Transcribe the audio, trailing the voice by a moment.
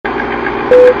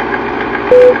We would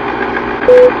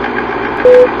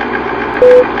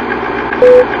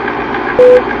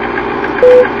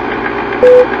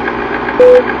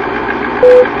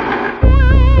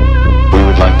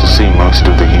like to see most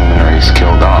of the human race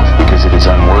killed off because it is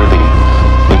unworthy.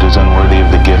 It is unworthy of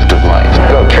the gift of life.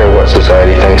 I don't care what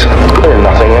society thinks. They're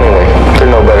nothing anyway. They're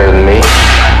no better than me.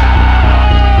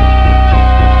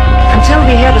 Until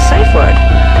we hear the safe word,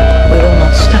 we will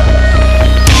not stop.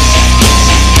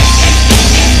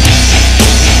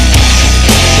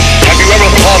 Have you ever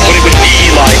thought what it would be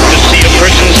like to see a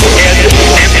person's head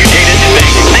amputated?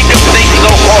 Think of things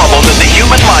so horrible that the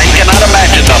human mind cannot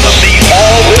imagine them. See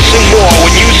all this and more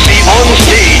when you see on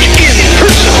stage, in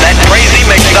person, that crazy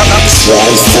mix-up.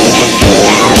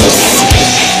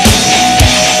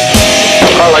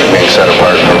 I like being set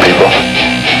apart from people.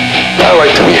 I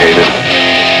like to be hated.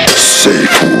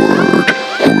 Safe Word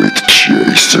with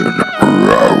Jason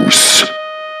Rouse.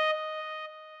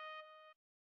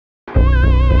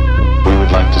 We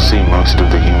would like to see most of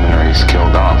the human race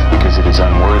killed off because it is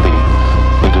unworthy.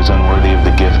 It is unworthy of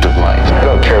the gift of life. I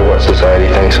don't care what society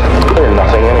thinks. They're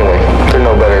nothing anyway. They're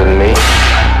no better than me.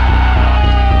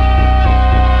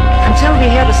 Until we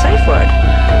hear the safe word,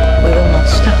 we will not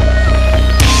stop.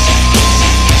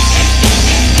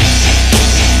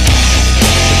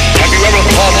 Have you ever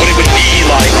thought what it would be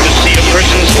like to see a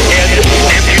person's head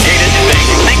amputated?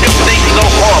 Think of things so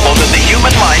horrible that the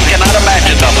human mind cannot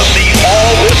imagine them. See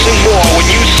all this and more when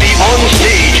you see on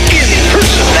stage, in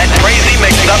person, that crazy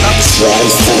mix-up.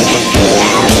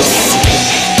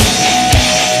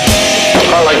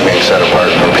 I like being set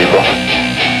apart from people.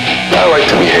 I like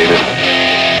to be hated.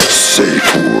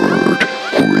 Safe Word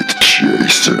with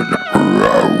Jason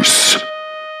Rouse.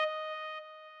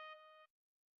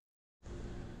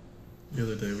 The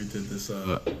other day we did this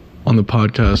on the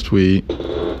podcast. We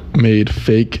made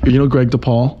fake. You know Greg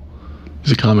DePaul?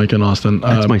 He's a comic in Austin.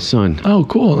 That's my son. Oh,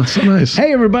 cool. That's so nice.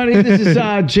 Hey, everybody. This is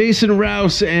Jason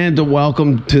Rouse, and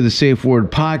welcome to the Safe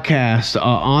Word Podcast.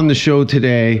 On the show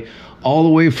today, all the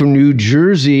way from New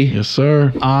Jersey. Yes,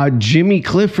 sir. Jimmy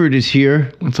Clifford is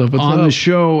here. What's up? What's on up? the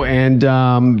show, and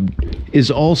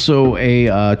is also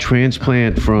a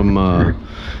transplant from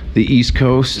the East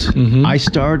Coast. Mm-hmm. I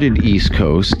started East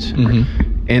Coast,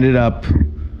 ended up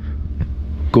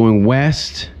going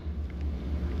west,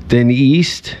 then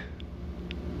east,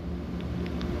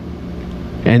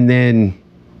 and then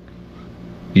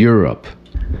Europe.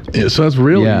 Yeah, so that's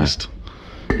real Yeah. East.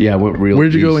 Yeah, I went real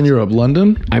Where'd you go east. in Europe?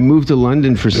 London? I moved to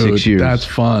London for 6 Dude, years. That's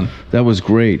fun. That was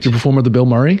great. Did you perform at the Bill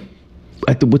Murray?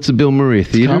 What's the Bill Murray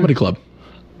Theater? Comedy club.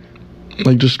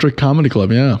 Like just strict comedy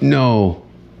club, yeah. No.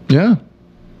 Yeah.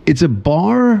 It's a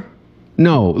bar?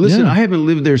 No. Listen, Yeah. I haven't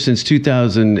lived there since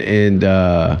 2000 and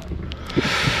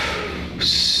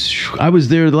I was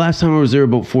there the last time I was there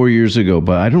about 4 years ago,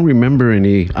 but I don't remember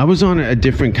any. I was on a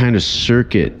different kind of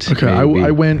circuit. Okay,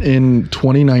 I went in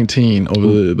 2019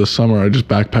 over the summer. I just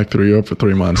backpacked through Europe for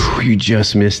 3 months. You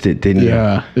just missed it, didn't you?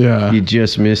 Yeah. You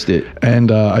just missed it.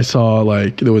 And I saw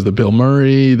like there was the Bill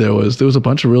Murray. There was a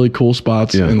bunch of really cool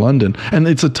spots in London, and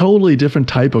it's a totally different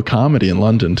type of comedy in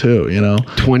London too. You know,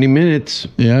 20 minutes.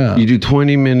 Yeah. You do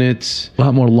 20 minutes. A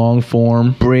lot more long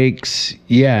form breaks,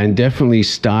 yeah, and definitely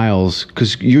styles,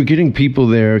 because you're getting people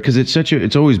there, because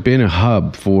it's always been a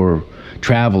hub for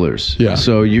travelers. Yeah.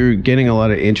 So you're getting a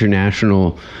lot of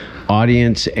international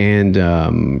audience and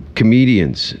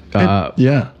comedians.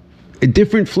 Yeah. A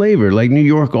different flavor. Like New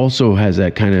York also has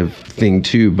that kind of thing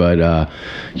too, but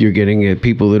you're getting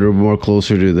people that are more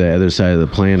closer to the other side of the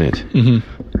planet.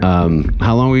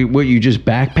 How long you just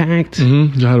backpacked?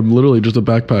 I had literally just a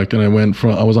backpack, and I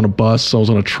was on a bus, I was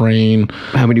on a train.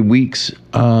 How many weeks?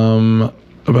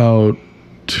 About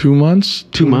 2 months.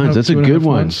 2 months. That's a good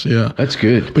one. Months. Yeah. That's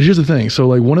good. But here's the thing. So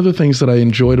like one of the things that I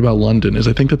enjoyed about London is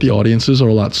I think that the audiences are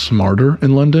a lot smarter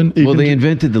in London. Well, they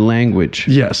invented the language.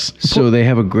 Yes. So they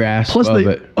have a grasp Plus of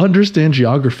they it. understand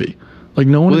geography. Like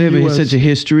no one Well, they in have the a US sense of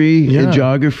history and Yeah.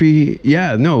 geography.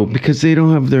 Yeah, no, because they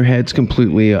don't have their heads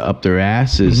completely up their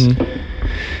asses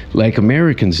like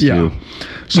Americans do.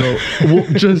 So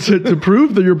just to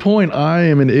prove that your point, I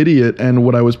am an idiot, and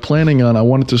what I was planning on, I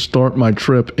wanted to start my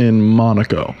trip in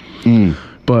Monaco,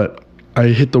 but I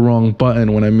hit the wrong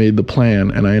button when I made the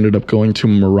plan, and I ended up going to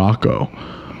Morocco.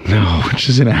 No, which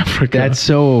is in Africa. That's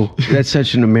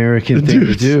such an American thing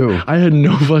to do. I had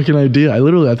no fucking idea. I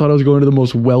thought I was going to the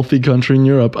most wealthy country in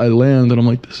Europe. I land and I'm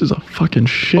like, this is a fucking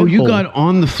shit. Oh, you got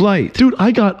on the flight. Dude,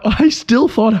 I still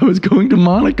thought I was going to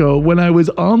Monaco when I was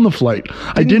on the flight.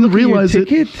 I didn't you look at your realize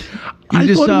ticket? I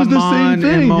just thought it saw was the same Mon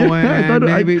thing. and Moen. Yeah, I thought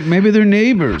maybe they're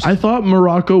neighbors. I thought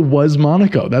Morocco was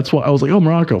Monaco. That's why I was like, oh,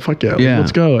 Morocco, fuck yeah, Yeah.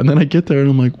 let's go. And then I get there and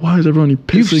I'm like, why is everyone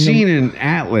pissing? You've seen an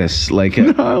atlas, like a,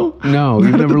 No. no, Not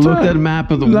you've at never the looked time. at a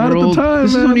map of the Not at the world. time,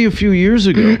 This is man. only a few years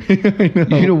ago.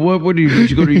 You know what did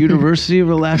you go to university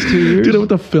over the last 2 years? Dude, I went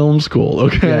to film school,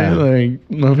 okay? Yeah. Like,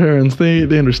 my parents, they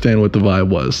understand what the vibe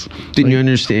was. Didn't you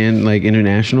understand like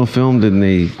international film? Didn't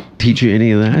they teach you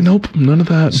any of that? Nope, none of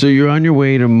that. So you're on your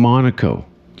way to Monaco.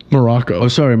 Morocco. Oh,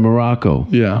 sorry, Morocco.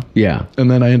 Yeah. Yeah. And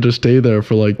then I had to stay there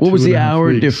for like What was the 2.5 hour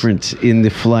weeks. difference in the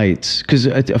flights? Because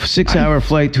a 6-hour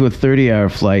flight to a 30-hour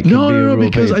flight can be a No, real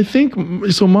because pain. I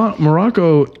think so.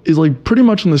 Morocco is like pretty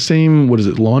much in the same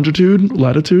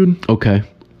latitude Okay.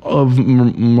 of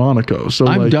Monaco. So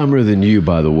I'm like, dumber than you,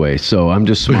 by the way, so I'm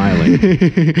just smiling.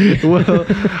 well,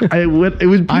 I went. It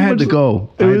was. I had pretty to much- go.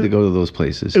 it I had was- to go to those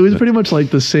places. It was pretty much like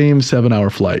the same 7-hour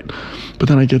flight, but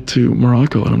then I get to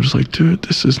Morocco and I'm just like, dude,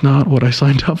 this is not what I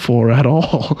signed up for at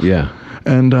all. Yeah.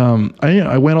 And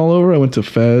I went all over. I went to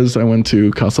Fez. I went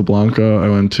to Casablanca. I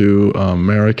went to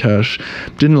Marrakesh.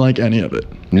 Didn't like any of it.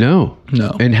 No.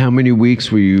 No. And how many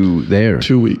weeks were you there?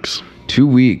 2 weeks. 2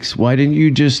 weeks. Why didn't you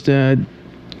just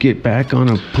get back on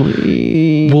a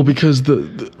plane? Well, because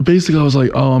basically I was like,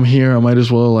 oh, I'm here. I might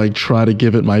as well like try to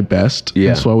give it my best. Yeah.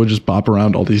 And so I would just bop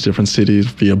around all these different cities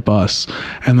via bus.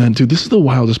 And then, dude, this is the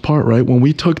wildest part, right? When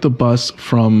we took the bus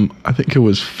from, I think it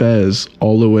was Fez,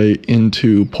 all the way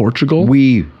into Portugal.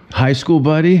 High school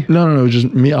buddy? No, it was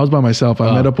just me. I was by myself.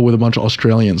 I met up with a bunch of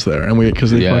Australians there, and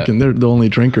because Yeah. they're the only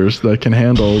drinkers that can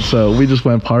handle. So we just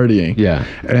went partying. Yeah.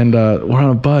 And we're on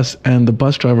a bus, and the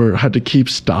bus driver had to keep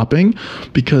stopping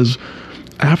because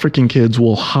African kids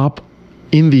will hop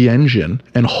in the engine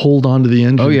and hold on to the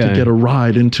engine yeah. to get a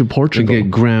ride into To Portugal.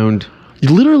 get ground.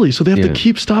 Literally, so they have Yeah. to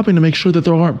keep stopping to make sure that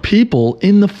there aren't people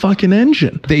in the fucking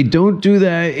engine. They don't do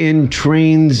that in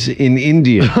trains in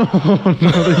India.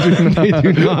 They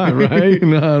do not, right?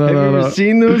 No, Have you ever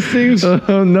seen those things?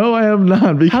 No, I have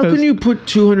not. Because How can you put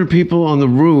 200 people on the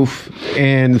roof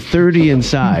and 30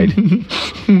 inside?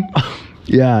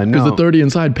 Yeah, no. Because the 30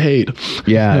 inside paid.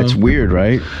 Yeah, it's weird,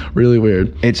 right? Really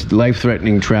weird. It's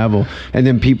life-threatening travel. And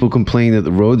then people complain that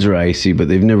the roads are icy, but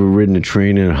they've never ridden a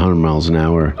train at 100 miles an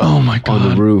hour. Oh my god. On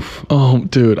the roof. Oh,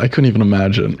 dude, I couldn't even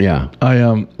imagine. Yeah.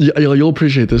 You'll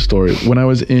appreciate this story. When I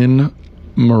was in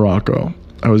Morocco,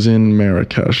 I was in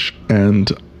Marrakesh,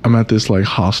 and I'm at this like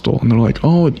hostel, and they're like,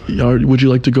 "Oh, would you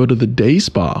like to go to the day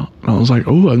spa?" And I was like,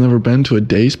 "Oh, I've never been to a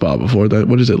day spa before.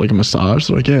 What is it, like a massage?"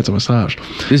 They're like, "Yeah, it's a massage."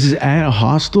 This is at a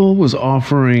hostel was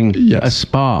offering Yes. a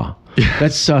spa.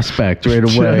 That's suspect right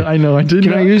away. Yeah, I know. I did.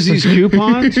 Can I use these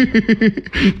coupons?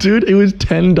 Dude, it was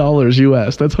 $10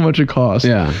 US. That's how much it cost.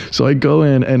 Yeah. So I go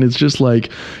in and it's just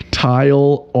like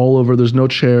tile all over. There's no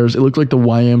chairs. It looked like the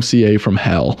YMCA from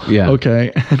hell. Yeah.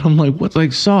 Okay. And I'm like, what's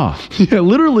Like soft. yeah,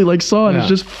 literally like saw it. Yeah. It's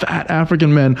just fat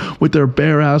African men with their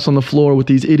bare ass on the floor with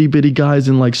these itty bitty guys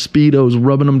in like Speedos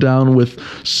rubbing them down with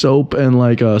soap and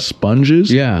like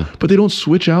sponges. Yeah. But they don't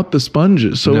switch out the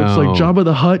sponges. So it's like No. Jabba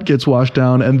the Hutt gets washed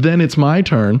down and then it's my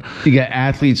turn. You got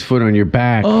athlete's foot on your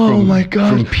back. Oh my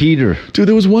God. From Peter. Dude,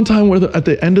 there was one time where at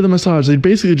the end of the massage, they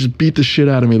basically just beat the shit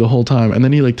out of me the whole time. And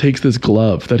then he like takes this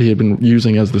glove that he had been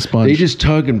using as the sponge. They just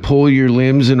tug and pull your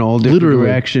limbs in all different Literally.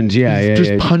 directions. Yeah, He's yeah,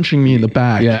 just yeah. punching me in the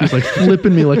back. Yeah. He's like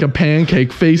flipping me like a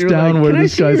pancake face You're down like, where can I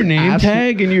this see guy's your name ass-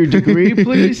 tag and your degree,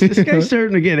 please? This guy's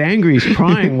starting to get angry. He's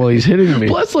crying while he's hitting me.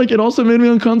 Plus, like, it also made me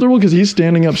uncomfortable because he's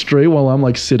standing up straight while I'm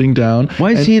like sitting down.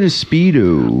 Why is And he in a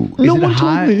Speedo? no Is it one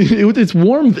hot? told me. It's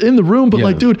warm in the room, but Yeah.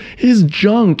 like, dude, his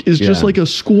junk is just Yeah. like a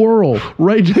squirrel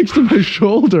right next to my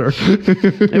shoulder.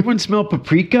 Everyone smell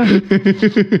paprika?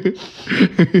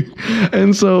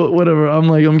 And so, whatever,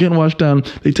 I'm getting washed down.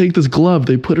 They take this glove,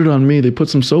 they put it on me, they put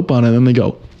some soap on it, and then they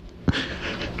go.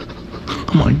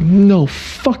 I'm like, no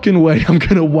fucking way I'm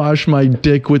gonna wash my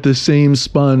dick with the same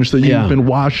sponge that Yeah. you've been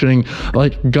washing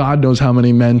like God knows how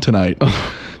many men tonight.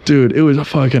 Dude, it was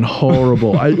fucking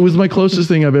horrible. It was my closest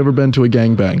thing I've ever been to a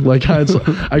gangbang. Like,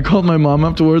 I called my mom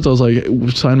afterwards. I was like,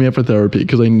 sign me up for therapy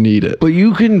because I need it. But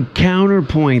you can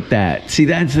counterpoint that. See,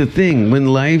 that's the thing. When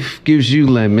life gives you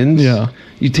lemons, Yeah.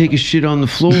 you take a shit on the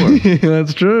floor.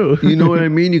 That's true. You know what I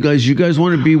mean? You guys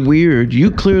want to be weird.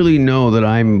 You clearly know that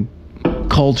I'm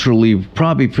culturally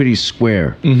probably pretty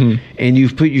square, and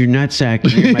you've put your nutsack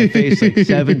in my face like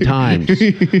 7 times.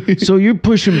 So you're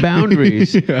pushing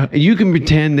boundaries. And you can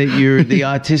pretend that you're the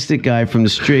autistic guy from the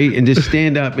street and just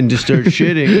stand up and just start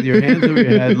shitting with your hands over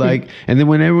your head, like. And then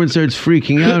when everyone starts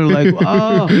freaking out, they're like,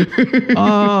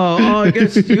 I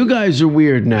guess you guys are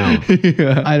weird now.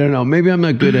 I don't know. Maybe I'm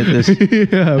not good at this,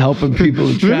 helping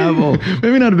people travel.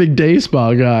 Maybe not a big day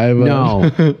spa guy. But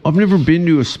No, I've never been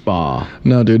to a spa.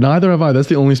 No, dude, neither have I. That's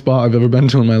the only spa I've ever been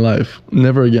to in my life.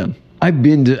 Never again. I've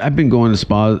been going to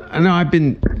spas. I know I've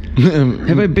been.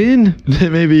 Have I been?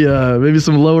 maybe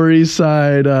some Lower East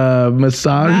Side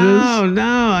massages. No,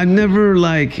 I never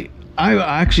like. I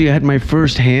actually had my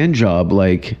first hand job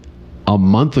like a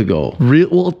month ago.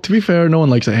 Well, to be fair, no one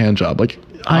likes a hand job. Like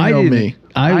I know me.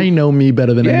 I know me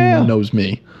better than anyone knows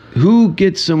me. Who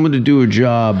gets someone to do a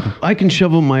job? I can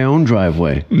shovel my own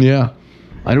driveway. Yeah.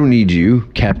 I don't need you,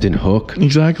 Captain Hook.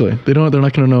 Exactly. They're not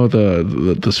going to know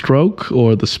the stroke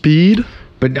or the speed.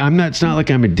 But it's not like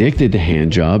I'm addicted to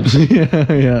hand jobs.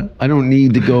 Yeah. I don't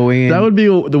need to go in. That would be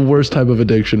the worst type of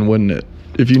addiction, wouldn't it?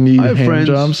 If you need hand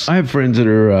jobs. I have friends that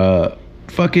are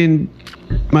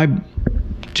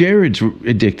Jared's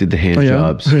addicted to hand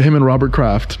jobs. Him and Robert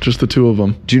Kraft, just the two of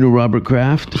them. Do you know Robert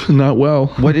Kraft? Not well.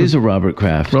 What is a Robert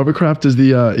Kraft? Robert Kraft is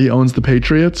he owns the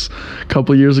Patriots. A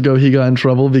couple of years ago, he got in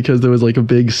trouble because there was like a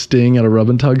big sting at a rub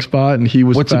and tug spot, and he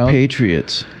was What's found. a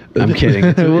Patriots? I'm kidding.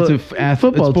 It's a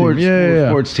football sports, team. Yeah.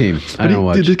 Sports team. I don't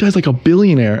watch. Dude, this guy's like a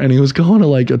billionaire, and he was going to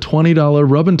like a $20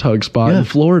 rub and tug spot in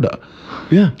Florida.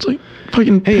 Yeah. It's like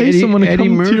fucking pay someone to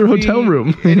come to your hotel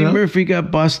room. Eddie Murphy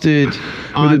got busted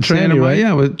on a tranny, right?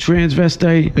 Yeah, with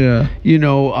transvestite. Yeah. You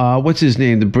know, what's his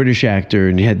name? The British actor,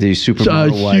 and he had the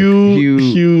supermodel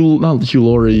wife. Not Hugh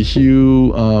Laurie.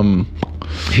 Huey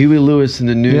Lewis in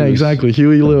the news. Yeah, exactly.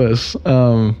 Huey Lewis.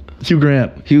 Hugh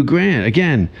Grant. Hugh Grant,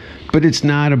 again. But it's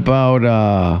not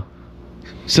about...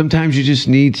 sometimes you just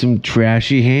need some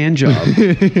trashy hand job.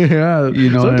 Yeah. You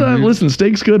know sometimes, what I mean? Listen,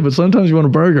 steak's good, but sometimes you want a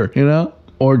burger, you know?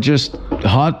 Or just a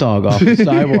hot dog off the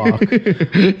sidewalk.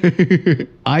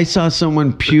 I saw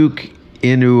someone puke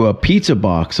into a pizza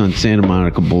box on Santa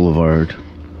Monica Boulevard.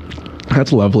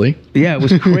 That's lovely. Yeah, it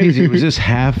was crazy. It was just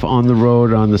half on the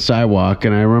road on the sidewalk.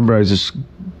 And I remember I was just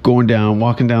walking down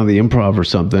the Improv or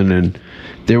something, and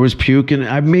there was puke. And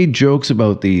I've made jokes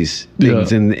about these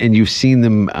things, and you've seen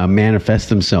them manifest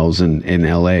themselves in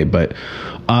LA. But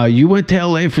you went to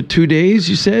LA for 2 days,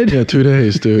 you said? Yeah, 2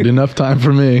 days, dude. Enough time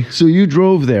for me. So you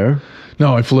drove there.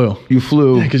 No, I flew. You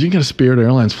flew. Yeah, because you can get a Spirit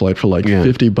Airlines flight for like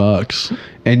 $50.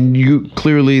 And you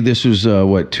clearly, this was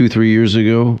 2-3 years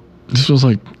ago? This was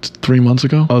like 3 months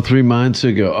ago. Oh, 3 months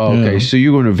ago. Oh, okay. Yeah. So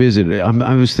you're going to visit.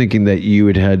 I was thinking that you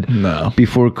had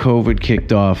before COVID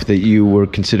kicked off, that you were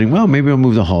considering, well, maybe I'll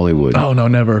move to Hollywood. Oh, no,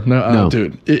 never. No.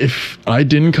 Dude, if I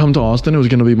didn't come to Austin, it was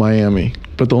going to be Miami.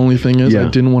 But the only thing is I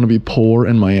didn't want to be poor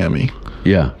in Miami.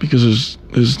 Yeah. Because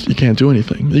you can't do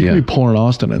anything. You can be poor in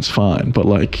Austin, it's fine. But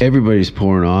like everybody's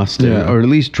poor in Austin, or at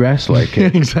least dressed like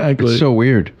it. Exactly. It's so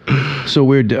weird. So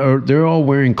weird. They're all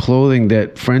wearing clothing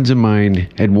that friends of mine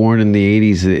had worn in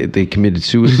the 80s that they committed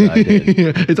suicide in.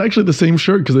 Yeah, it's actually the same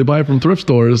shirt because they buy it from thrift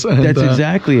stores. And, that's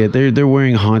exactly it. They're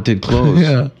wearing haunted clothes.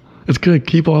 Yeah. It's good.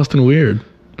 Keep Austin weird.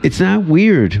 It's not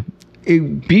weird.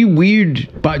 Be weird,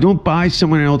 but don't buy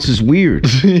someone else's weird.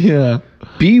 Yeah.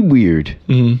 Be weird.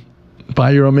 Mm-hmm.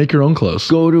 Make your own clothes.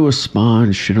 Go to a spa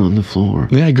and shit on the floor.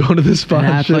 Yeah, go to the spa and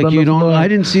act shit like on you the don't. floor. I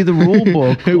didn't see the rule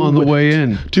book on the way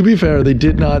in. To be fair, they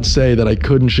did not say that I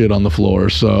couldn't shit on the floor.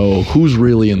 So who's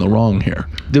really in the wrong here?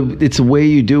 It's the way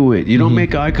you do it. You don't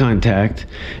make eye contact,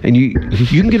 and you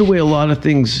can get away a lot of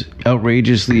things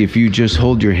outrageously if you just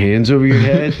hold your hands over your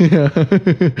head.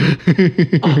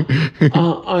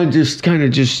 And just kind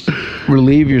of just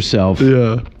relieve yourself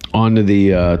onto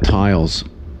the tiles.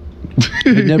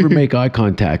 You never make eye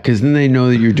contact because then they know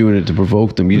that you're doing it to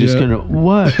provoke them. You just kind of,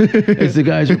 what? As the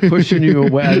guys are pushing you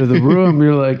away out of the room,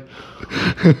 you're like,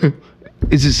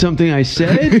 is it something I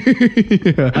said?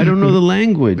 I don't know the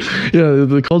language. Yeah,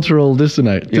 the cultural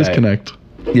disconnect.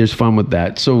 There's fun with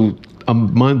that. So a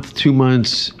month, 2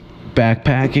 months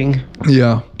backpacking.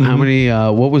 Yeah. How many,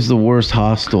 what was the worst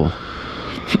hostel?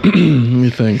 Let me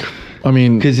think. I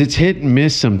mean, because it's hit and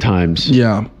miss sometimes.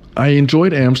 Yeah. I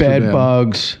enjoyed Amsterdam. Bed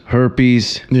bugs,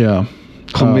 herpes. Yeah.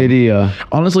 Chlamydia.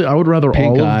 Honestly, I would rather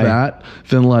all of that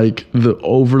than like the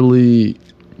overly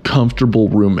comfortable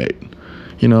roommate.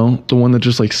 You know, the one that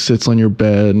just like sits on your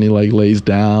bed and he like lays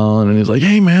down and he's like,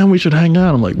 "Hey man, we should hang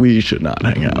out." I'm like, "We should not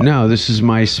hang out." No, this is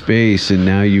my space, and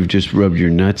now you've just rubbed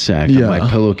your nutsack on my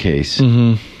pillowcase.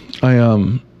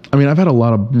 Mm-hmm. I mean, I've had a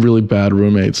lot of really bad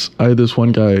roommates. I had this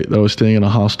one guy that I was staying in a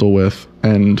hostel with,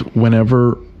 and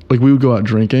whenever, like, we would go out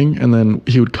drinking, and then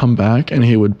he would come back and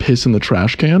he would piss in the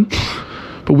trash can.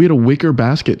 But we had a wicker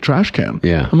basket trash can.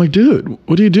 Yeah. I'm like, dude,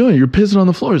 what are you doing? You're pissing on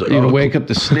the floor. He's like, You're oh, gonna wake up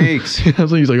the snakes.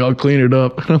 He's like, I'll clean it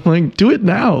up. And I'm like, do it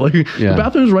now. Like, Yeah. the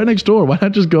bathroom's right next door. Why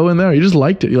not just go in there? You just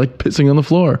liked it. You like pissing on the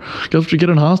floor. Guess what you get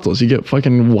in hostels? You get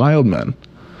fucking wild men.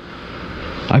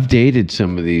 I've dated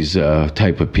some of these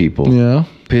type of people. Yeah.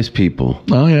 Piss people.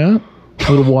 Oh, yeah.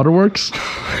 A little waterworks.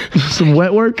 Some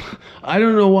wet work. I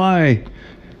don't know why.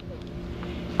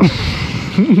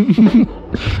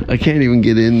 I can't even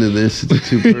get into this. It's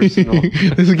too personal.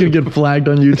 This is going to get flagged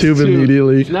on YouTube It's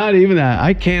immediately. not even that.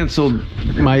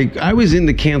 I was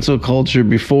into cancel culture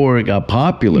before it got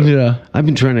popular. Yeah. I've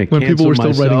been trying to When cancel people were still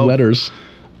myself. writing letters.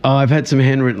 Oh, I've had some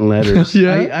handwritten letters.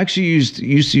 Yeah? I actually used to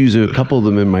use a couple of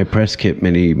them in my press kit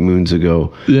many moons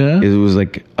ago. Yeah? It was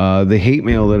like the hate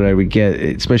mail that I would get,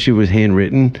 especially if it was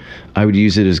handwritten, I would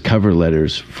use it as cover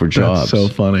letters for jobs. That's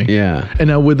so funny. Yeah. And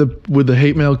now would the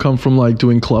hate mail come from like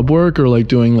doing club work or like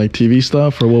doing like TV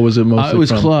stuff, or what was it mostly It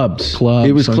was from? clubs. Clubs.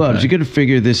 It was clubs. okay. You got to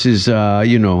figure this is,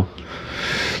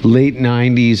 late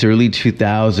 90s, early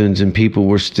 2000s, and people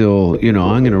were still,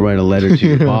 I'm going to write a letter to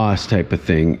your boss type of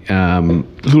thing.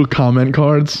 Little comment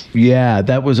cards. Yeah,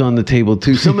 that was on the table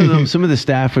too. Some of the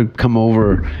staff would come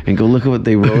over and go, look at what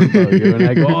they wrote about you. And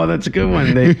I go, oh, that's a good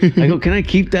one. I go, can I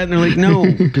keep that? And they're like, no,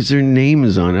 because their name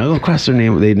is on it. I go, across their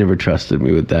name. They never trusted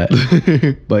me with that.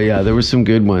 But yeah, there were some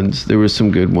good ones.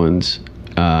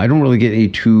 I don't really get any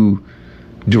too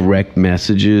direct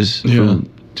messages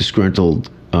from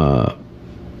disgruntled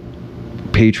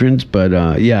patrons, but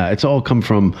it's all come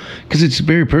from, because it's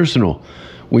very personal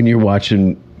when you're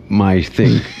watching my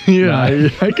thing. Yeah,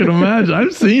 I can imagine.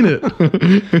 I've seen it.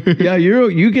 Yeah,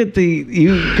 you get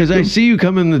because I see you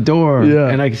come in the door,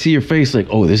 and I can see your face like,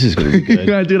 oh, this is gonna be good.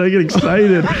 Yeah, dude, I get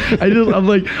excited. I'm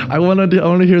like, I want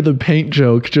to hear the paint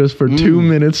joke just for 2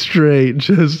 minutes straight.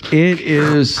 Just it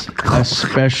is a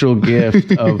special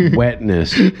gift of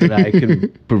wetness that I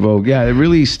can provoke. Yeah, it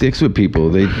really sticks with people.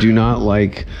 They do not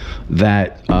like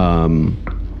that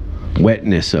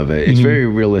wetness of it. It's very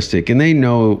realistic, and they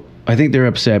know. I think they're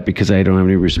upset because I don't have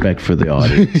any respect for the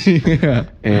audience. yeah.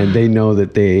 And they know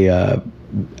that they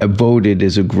voted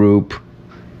as a group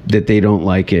that they don't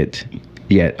like it,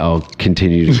 yet I'll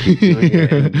continue to keep doing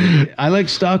it. I like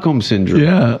Stockholm Syndrome.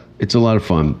 Yeah. It's a lot of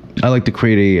fun. I like to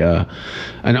create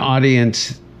an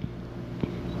audience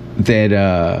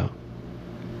that...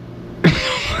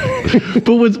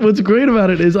 But what's great about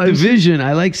it is division.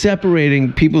 I like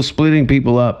separating people, splitting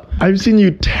people up. I've seen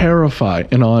you terrify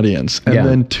an audience, and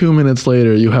then 2 minutes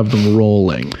later you have them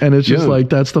rolling, and it's just like,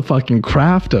 that's the fucking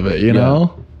craft of it, you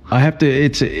know. I have to.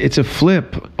 It's a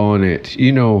flip on it,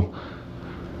 It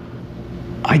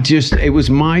was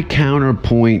my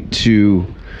counterpoint to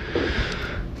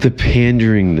the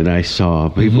pandering that I saw.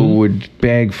 People would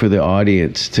beg for the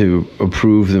audience to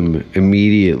approve them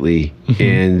immediately,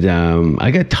 and I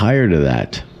got tired of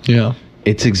that. Yeah.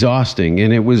 It's exhausting,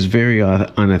 and it was very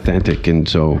unauthentic, and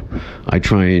so I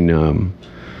try and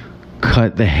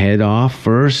cut the head off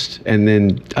first, and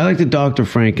then I like to Dr.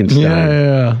 Frankenstein.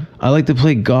 Yeah. I like to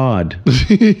play God.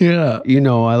 Yeah.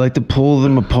 I like to pull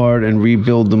them apart and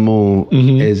rebuild them all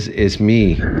as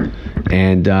me.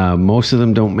 And most of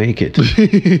them don't make it.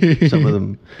 Some of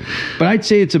them. But I'd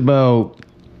say it's about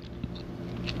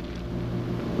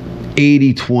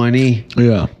 80-20.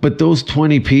 Yeah. But those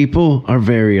 20 people are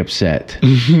very upset.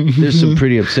 There's some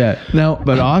pretty upset. Now,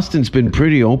 but Austin's been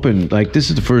pretty open. Like,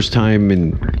 this is the first time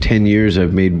in 10 years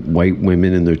I've made white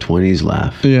women in their 20s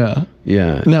laugh. Yeah.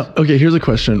 Yeah. Now, okay, here's a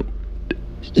question.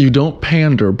 You don't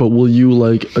pander, but will you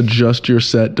like adjust your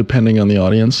set depending on the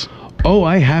audience? Oh,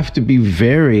 I have to be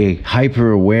very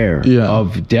hyper aware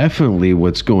of definitely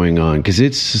what's going on, because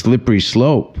it's slippery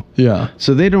slope. Yeah.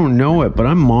 So they don't know it, but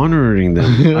I'm monitoring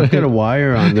them. I've got a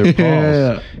wire on their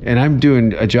pulse, and I'm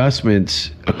doing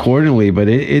adjustments accordingly, but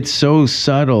it's so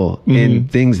subtle in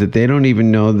things that they don't even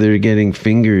know they're getting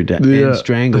fingered and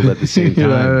strangled at the same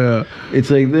time. It's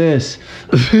like this.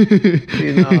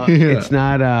 It's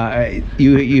not,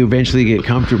 you eventually get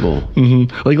comfortable.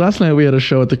 Like last night we had a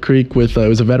show at the Creek with, it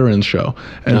was a veterans show,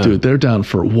 and dude, they're down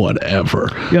for whatever.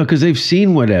 Yeah, because they've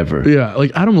seen whatever. Yeah,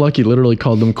 like Adam Lucky literally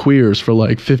called them queers for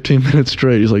like 15 minutes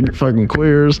straight. He's like, fucking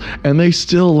queers, and they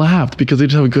still laughed because they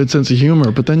just have a good sense of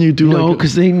humor. But then you do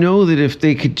because they know that if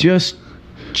they could just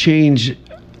change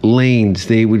lanes,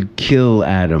 they would kill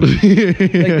Adam. Like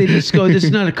they just go, this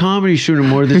is not a comedy show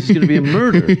anymore, this is going to be a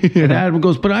murder. And Adam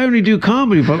goes, but I only do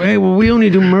comedy. But hey, well, we only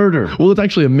do murder. Well, it's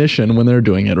actually a mission when they're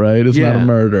doing it, right? It's not a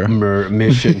murder.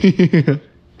 Mission.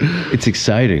 It's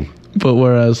exciting. But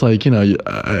whereas, like, you know,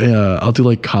 I'll do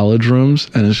like college rooms,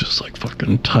 and it's just like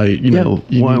fucking tight. You know,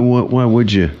 Why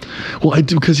would you? Well, I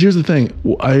do, because here's the thing.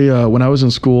 I when I was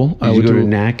in school, I Did would you go do to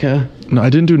NACA? No, I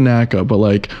didn't do NACA, but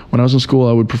like when I was in school,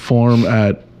 I would perform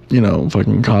at, you know,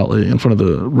 fucking college in front of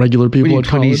the regular people What are you, at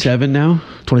college. 27 now?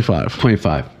 25.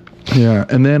 25. Yeah,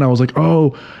 and then I was like,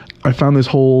 oh, I found this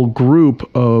whole group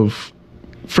of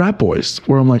frat boys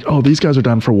where I'm like, oh, these guys are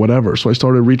down for whatever. So I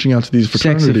started reaching out to these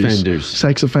fraternities.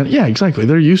 Sex offenders. Yeah, exactly.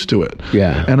 They're used to it.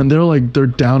 Yeah. And then they're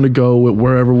down to go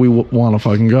wherever we want to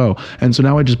fucking go. And so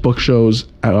now I just book shows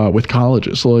with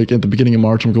colleges. So like at the beginning of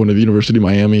March, I'm going to the University of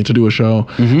Miami to do a show,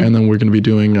 and then we're going to be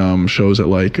doing shows at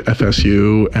like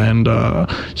FSU and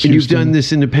Houston. And you've done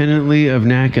this independently of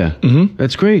NACA. Mm-hmm.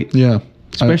 That's great. Yeah.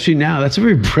 Especially now. That's a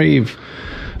very brave.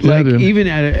 Yeah, Like, dude. even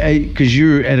because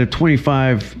you're at a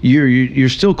 25 year, you're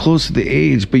still close to the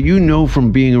age, but you know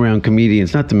from being around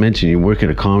comedians, not to mention you work at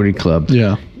a comedy club.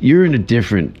 Yeah. You're in a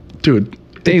different. Dude.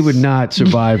 They would not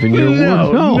survive in your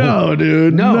world. No,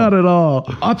 dude. No. Not at all.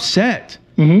 Upset.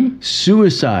 Mm-hmm.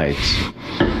 Suicides.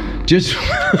 Just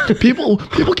People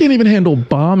can't even handle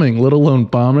bombing, let alone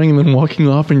bombing, and then walking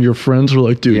off, and your friends are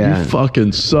like, "Dude, Yeah. you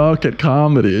fucking suck at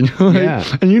comedy." And you're like,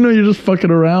 Yeah. and you know you're just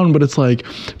fucking around, but it's like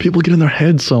people get in their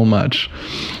heads so much.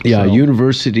 Yeah, So-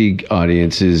 university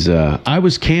audiences. I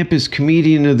was campus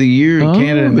comedian of the year in Oh,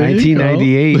 Canada in there you go.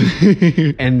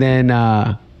 1998, and then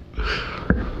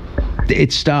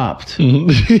it stopped.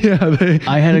 Yeah,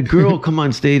 I had a girl come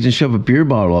on stage and shove a beer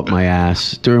bottle up my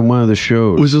ass during one of the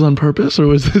shows. was this on purpose, or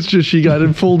was this just she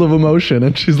got full of emotion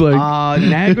and she's like,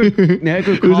 Niagara it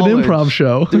was an College, improv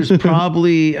show. There's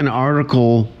probably an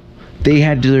article. They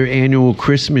had their annual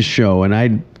Christmas show, and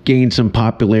I'd gained some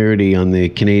popularity on the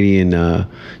Canadian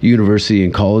university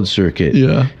and college circuit.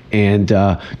 Yeah. And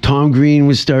Tom Green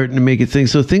was starting to make a thing.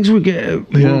 So things would get a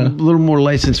little more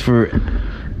licensed for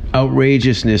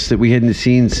outrageousness that we hadn't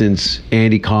seen since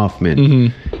Andy Kaufman.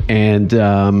 Mm-hmm. And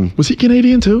Was he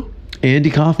Canadian too? Andy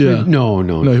Kaufman? Yeah. No.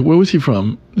 No, where was he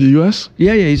from? The U.S.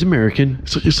 Yeah, he's American.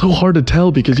 So it's so hard to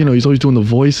tell because you know he's always doing the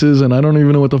voices, and I don't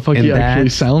even know what the fuck And he actually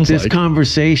sounds this like.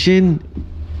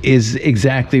 Is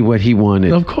exactly what he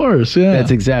wanted. Of course, yeah.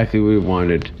 That's exactly what he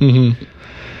wanted. Mm-hmm.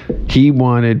 He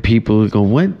wanted people to go,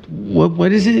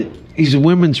 what is it? He's a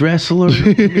women's wrestler.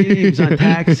 He was on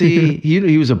Taxi.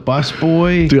 He was a bus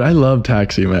boy. Dude, I love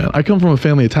Taxi, man. I come from a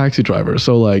family of taxi drivers,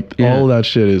 so like all of that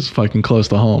shit is fucking close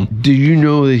to home. Do you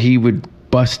know that he would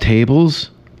bust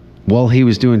tables while he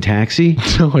was doing Taxi?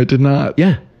 No, I did not.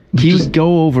 Yeah. He would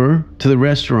go over to the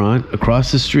restaurant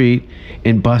across the street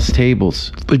and bust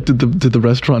tables. Like, did the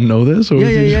restaurant know this? Or was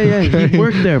he- Yeah. Okay. He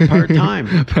worked there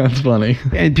part-time. That's funny.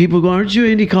 And people go, aren't you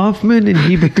Andy Kaufman? And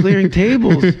he'd be clearing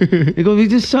tables. They go, we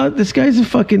just saw this guy's a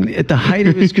fucking, at the height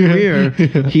of his career,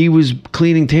 he was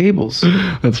cleaning tables.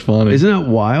 That's funny. Isn't that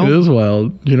wild? It is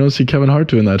wild. You don't see Kevin Hart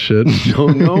doing that shit.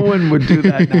 No one would do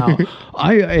that now.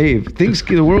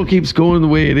 The world keeps going the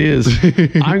way it is.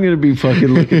 I'm going to be fucking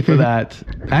looking for that.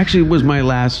 Actually, it was my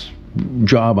last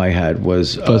job I had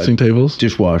was Busting tables?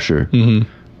 dishwasher. Mm-hmm.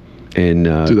 In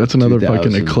Dude, that's another 2000.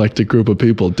 fucking eclectic group of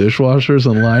people. Dishwashers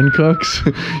and line cooks.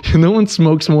 No one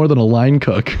smokes more than a line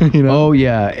cook, you know? Oh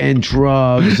yeah, and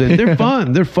drugs, and they're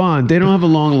fun. They're fun. They don't have a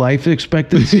long life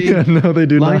expectancy. Yeah, no, they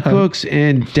do Line not. cooks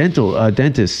and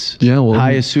dentists. Yeah, well,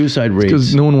 highest suicide Because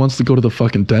rates. no one wants to go to the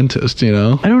fucking dentist, you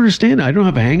know? I don't understand. I don't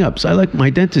have hang-ups. I like my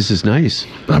dentist is nice.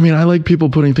 I mean, I like people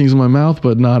putting things in my mouth,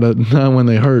 but not when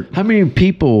they hurt. How many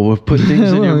people have put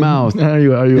things in your mouth? Are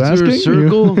you Is asking? there a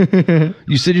circle?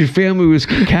 You said your family was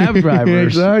cab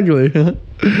drivers. Exactly.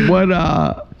 What?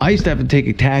 I used to have to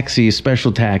take a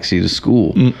special taxi to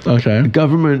school. Okay.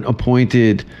 Government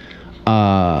appointed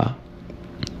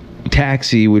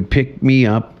taxi would pick me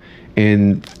up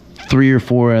and 3 or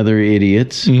 4 other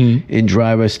idiots and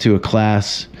drive us to a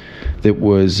class that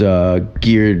was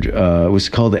geared. It was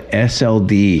called the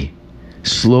SLD,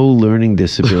 slow learning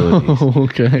disabilities.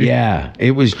 Okay. Yeah,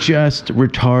 it was just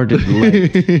retarded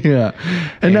length. Yeah.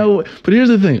 And now, but here's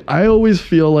the thing. I always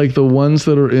feel like the ones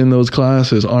that are in those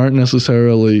classes aren't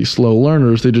necessarily slow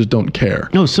learners. They just don't care.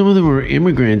 No, some of them were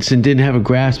immigrants and didn't have a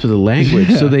grasp of the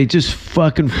language, so they just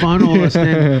fucking funnel us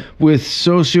in with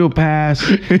sociopaths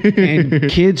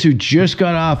and kids who just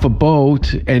got off a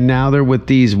boat and now they're with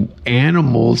these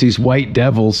animals, these white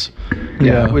devils.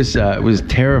 Yeah. It was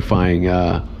terrifying.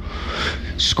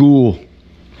 School.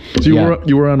 So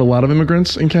you were around a lot of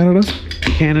immigrants in Canada?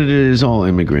 Canada is all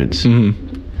immigrants.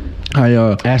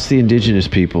 Ask the indigenous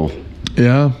people.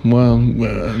 Yeah. Well,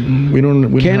 we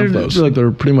don't Canada, have those. look,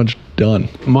 They're pretty much done.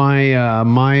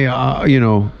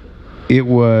 It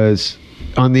was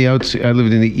on the outside. I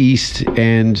lived in the east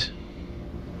end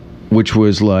which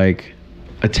was like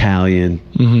Italian,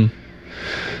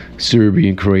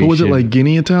 Serbian, Croatian. But was it like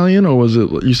Guinea Italian, or was it?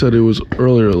 You said it was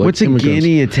earlier. Like What's a immigrants?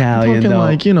 Guinea Italian? Talking though?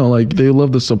 like, you know, like they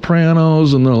love the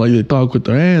Sopranos, and they're like they talk with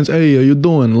their hands. Hey, how you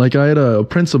doing? Like I had a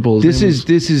principal. This is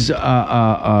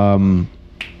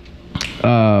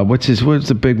what's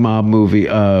the big mob movie?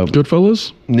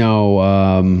 Goodfellas.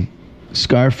 No,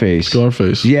 Scarface.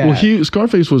 Scarface. Yeah. Well,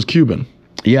 Scarface was Cuban.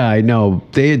 Yeah, I know.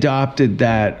 They adopted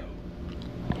that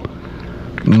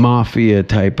mafia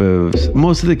type of.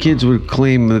 Most of the kids would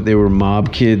claim that they were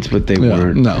mob kids, but they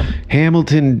weren't. No.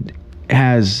 Hamilton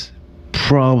has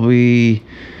probably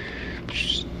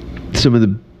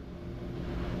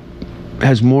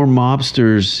has more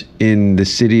mobsters in the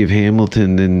city of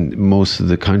Hamilton than most of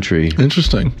the country.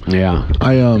 Interesting. Yeah.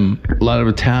 A lot of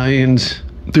Italians.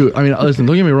 Dude, I mean, listen,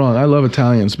 don't get me wrong. I love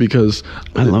Italians because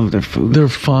I love their food. they're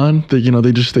fun. They,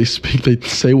 they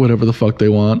say whatever the fuck they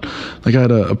want. Like I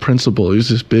had a principal. He was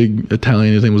this big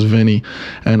Italian. His name was Vinny.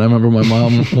 And I remember my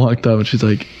mom walked up and she's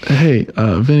like, "Hey,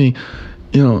 Vinny,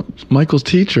 Michael's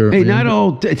teacher." Hey, not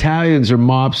all Italians are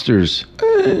mobsters.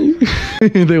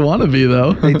 They want to be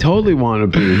though. They totally want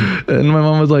to be. And my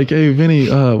mom was like, "Hey, Vinny,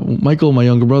 Michael, my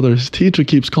younger brother, his teacher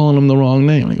keeps calling him the wrong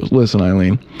name." And he goes, "Listen,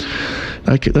 Eileen,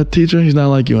 that teacher, he's not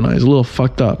like you and I. He's a little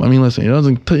fucked up. I mean, listen,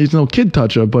 he's no kid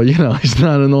toucher, but he's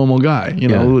not a normal guy.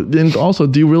 And also,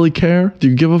 do you really care? Do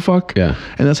you give a fuck?" Yeah.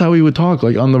 And that's how he would talk,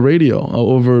 like on the radio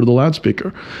over the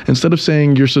loudspeaker. Instead of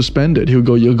saying you're suspended, he would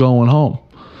go, "You're going home."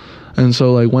 And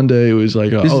so, like, one day it was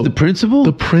like, This is the principal?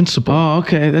 The principal. Oh,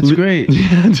 okay. That's great.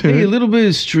 Yeah, dude. Hey, a little bit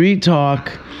of street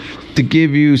talk to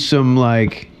give you some,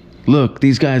 like, look,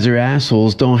 these guys are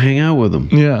assholes. Don't hang out with them.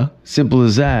 Yeah. Simple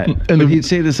as that. And But he'd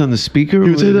say this on the speaker? He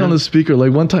would say that on the speaker.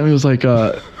 Like one time he was like,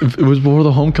 it was before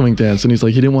the homecoming dance, and he's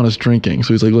like, he didn't want us drinking.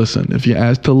 So he's like, "Listen, if you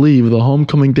ask to leave the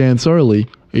homecoming dance early,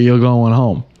 you're going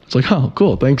home." It's like, "Oh,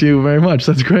 cool. Thank you very much.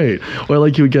 That's great." Or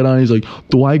like he would get on, he's like,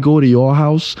 "Do I go to your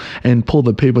house and pull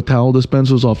the paper towel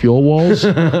dispensers off your walls?"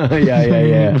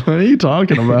 Yeah. What are you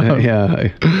talking about? Yeah.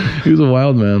 He was a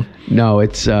wild man. No,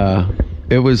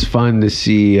 it was fun to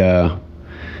see the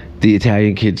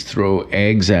Italian kids throw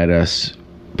eggs at us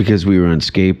because we were on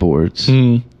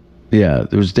skateboards. Yeah,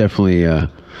 there was definitely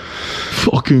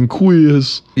Fucking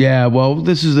queers. yeah, well,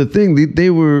 this is the thing. They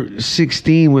were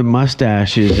 16 with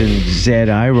mustaches and Zed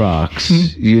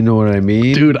IROCs. You know what I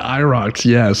mean? Dude, IROCs,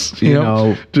 yes. you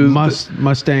know, just,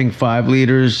 Mustang 5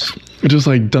 liters. just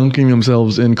like dunking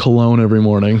themselves in cologne every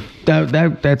morning.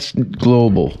 That's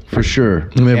global for sure.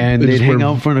 And they they'd just hang wear-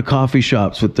 out in front of coffee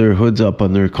shops with their hoods up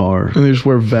on their car. And they just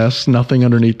wear vests, nothing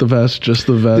underneath the vest, just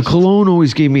the vest. The cologne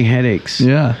always gave me headaches.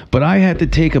 Yeah. But I had to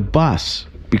take a bus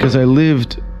because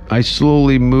I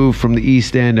slowly moved from the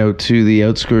East End out to the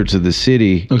outskirts of the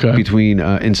city. Okay. Between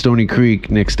in Stony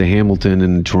Creek next to Hamilton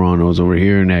and Toronto's over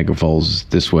here, and Niagara Falls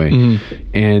this way.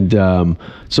 And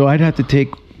so I'd have to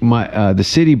take my the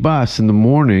city bus in the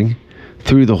morning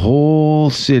through the whole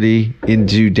city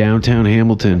into downtown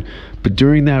Hamilton. But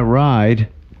during that ride,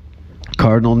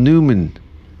 Cardinal Newman,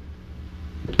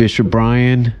 Bishop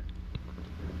Bryan,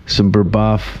 some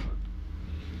Burbuff,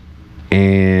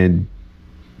 and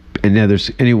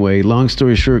anyway, long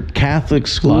story short, Catholic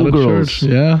A lot of schoolgirls. church,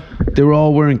 yeah. They were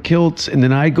all wearing kilts, and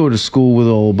then I go to school with a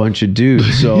whole bunch of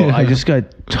dudes. So Yeah. I just got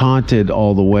taunted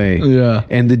all the way. Yeah.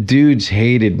 And the dudes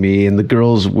hated me, and the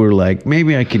girls were like,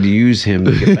 maybe I could use him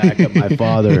to get back at my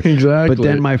father. Exactly. But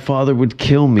then my father would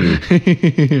kill me.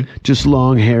 Just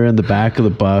long hair in the back of the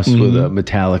bus with a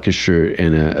Metallica shirt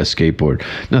and a skateboard.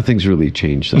 Nothing's really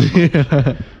changed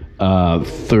that much.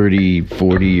 30,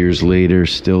 40 years later,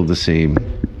 still the same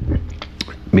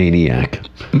maniac.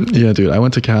 Yeah, dude, I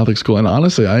went to Catholic school, and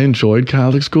honestly, I enjoyed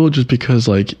Catholic school just because,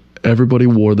 like, everybody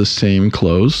wore the same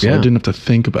clothes, so I Yeah. didn't have to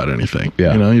think about anything.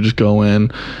 Yeah. You just go in,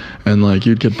 and like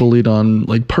you'd get bullied on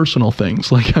like personal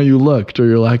things, like how you looked or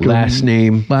your lack Last of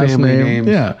name, family names.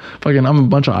 Yeah, fucking, I'm a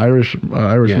bunch of Irish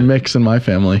Yeah. mix in my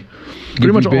family. Have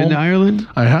you been to Ireland?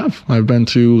 I have. I've been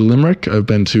to Limerick. I've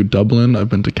been to Dublin. I've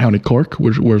been to County Cork,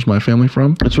 where's my family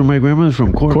from. That's where my grandmother's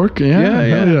from. Cork. Cork, yeah,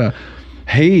 yeah.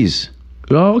 Hayes.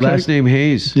 Oh, okay. Last name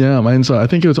Hayes. Yeah, mine's. I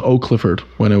think it was Oak Clifford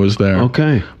when it was there.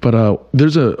 Okay. But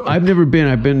there's a. I've never been.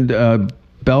 I've been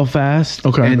Belfast.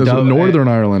 Okay, and there's Northern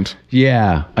Ireland.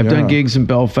 Yeah, I've done Yeah. gigs in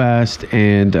Belfast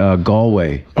and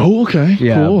Galway. Oh, okay.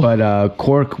 Yeah, Cool. but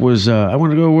Cork was. I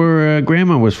want to go where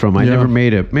Grandma was from. I Yeah. never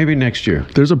made it. Maybe next year.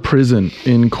 There's a prison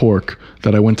in Cork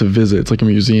that I went to visit. It's like a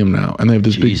museum now, and they have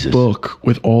this Jesus. big book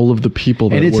with all of the people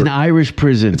that And it's were. an Irish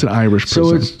prison. It's an Irish So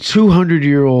prison. it's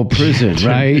 200-year-old prison,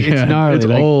 right? Yeah, It's gnarly. It's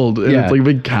like- old. And yeah. it's like a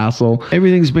big castle.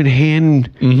 Everything's been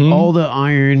all the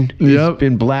iron has Yep.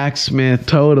 been blacksmith.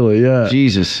 Totally, yeah.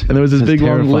 Jesus Jesus. And there was this That's big long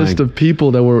terrifying. list of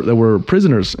people that were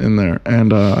prisoners in there.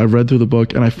 And I read through the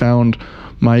book, and I found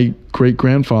my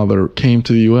great-grandfather came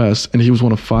to the U.S., and he was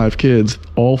one of 5 kids.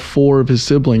 All 4 of his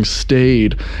siblings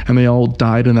stayed, and they all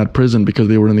died in that prison because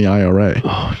they were in the IRA.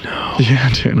 Oh, no. Yeah,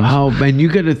 dude. Oh, man, you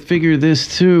got to figure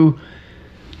this, too.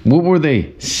 What were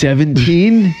they,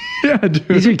 17? Yeah, dude.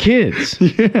 These are kids.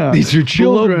 Yeah. These are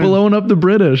children. Blowing up the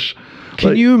British.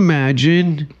 Can you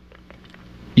imagine?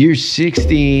 You're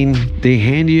 16. They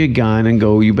hand you a gun and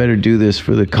go, "You better do this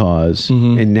for the cause."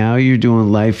 And now you're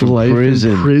doing life in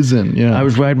prison. In prison, yeah. I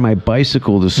was riding my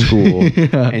bicycle to school,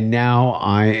 and now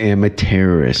I am a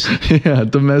terrorist. Yeah,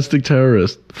 domestic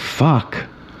terrorist. Fuck.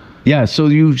 Yeah. So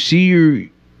you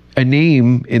see a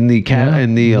name in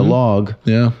the log,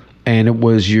 Yeah. and it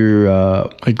was your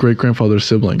My great-grandfather's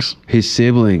siblings. his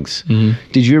siblings.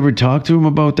 Did you ever talk to him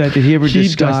about that? Did he ever He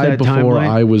discuss died that before timeline?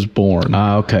 I was born.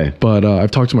 Okay. But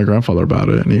I've talked to my grandfather about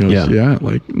it, and he goes, Yeah. yeah,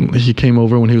 like he came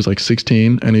over when he was like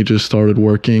 16, and he just started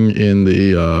working in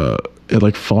the at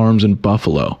like farms in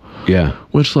Buffalo. Yeah.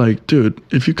 Which, like, dude,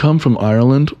 if you come from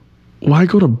Ireland, why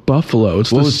go to Buffalo? It's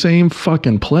the same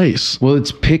fucking place. Well,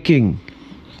 it's picking.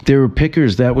 There were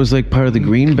pickers. That was like part of the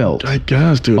green belt. I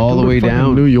guess, dude. All Go the to way fucking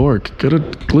down. New York.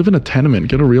 Live in a tenement.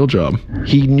 Get a real job.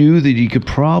 He knew that he could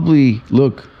probably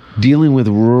dealing with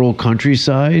rural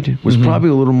countryside was probably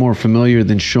a little more familiar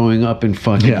than showing up in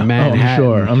fucking Yeah,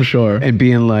 Manhattan. I'm sure. And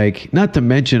being like, not to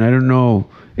mention, I don't know,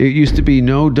 it used to be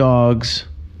no dogs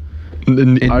And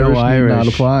and Irish no did Irish. not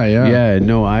apply. Yeah. Yeah,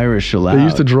 no Irish allowed. They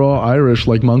used to draw Irish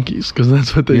like monkeys because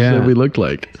that's what they Yeah. said we looked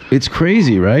like. It's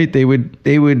crazy, right? They would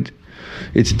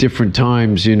it's different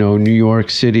times, New York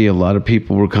City, a lot of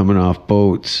people were coming off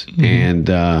boats and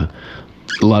a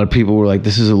lot of people were like,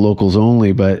 this is a locals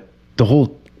only, but the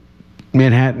whole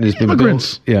Manhattan has been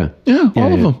Immigrants. built. Yeah,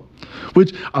 all of them.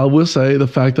 Which I will say, the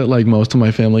fact that like most of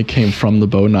my family came from the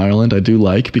Bowen Island, I do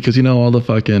like, because all the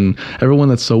fucking everyone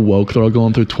that's so woke, they're all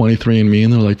going through 23andMe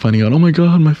and they're like finding out, oh my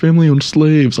god, my family owned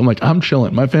slaves. I'm like, I'm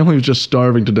chilling. My family was just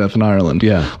starving to death in Ireland.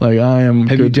 Yeah. like I am.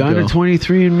 Have you done a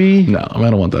 23andMe? No, I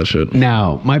don't want that shit.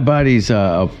 Now, my buddy's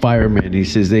a fireman. He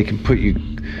says they can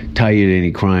tie you to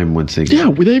any crime once they get.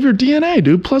 Yeah, they have your DNA,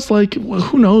 dude. Plus, like,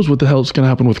 who knows what the hell's gonna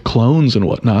happen with clones and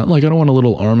whatnot. Like, I don't want a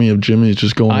little army of Jimmys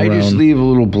just going I around. just leave a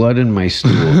little blood in my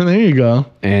stool, There you go.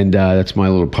 and that's my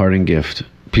little parting gift.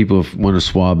 People want to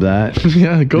swab that.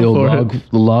 Yeah, go the old for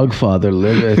the log father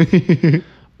liveth.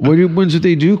 When's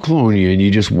they do clone you and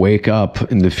you just wake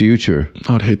up in the future? it.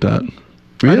 I would hate that.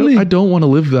 Really? I don't want to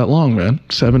live that long, man.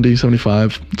 70,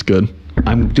 75. It's good.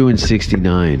 I'm doing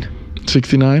 69,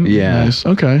 69? Yeah. Nice.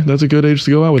 Okay. That's a good age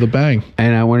to go out with a bang.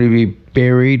 and I want to be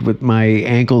buried with my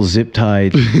ankles zip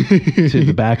tied to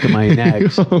the back of my neck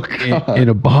in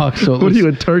a box. So it What are looks- you,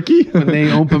 a turkey? when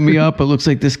they open me up, it looks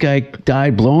like this guy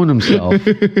died blowing himself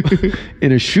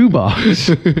in a shoebox.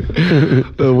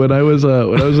 When I was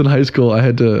in high school, I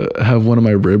had to have one of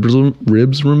my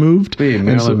ribs removed. Hey, And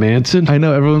Marilyn so- Manson? I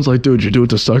know, everyone's like, dude, you do it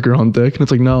to suck your own dick? And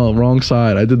it's like, no, wrong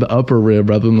side. I did the upper rib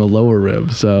rather than the lower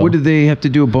rib. So What did they have to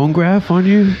do, a bone graft on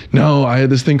you? no, I had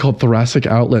this thing called thoracic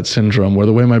outlet syndrome, where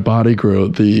the way my body grew,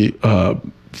 the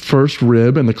first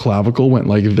rib and the clavicle went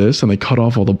like this, and they cut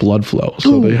off all the blood flow.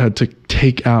 So they had to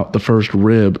take out the first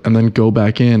rib and then go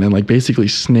back in and like basically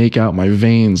snake out my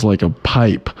veins like a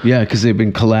pipe. Yeah, because they've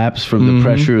been collapsed from the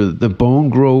pressure. The bone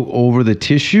grow over the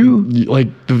tissue. Like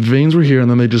the veins were here, and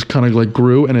then they just kind of like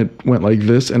grew, and it went like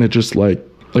this, and it just like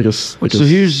a So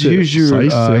here's your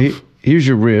here's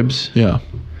your ribs. yeah.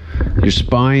 Your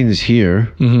spine's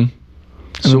here.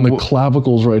 And then the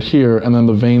clavicle's right here, and then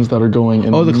the veins that are going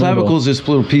in. Oh, the middle. clavicle's this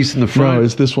little piece in the front. No,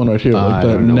 it's this one right here, I like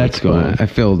that don't know neck what's going on. bone. I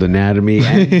failed anatomy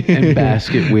and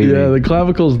basket weaving. Yeah, the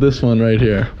clavicle's this one right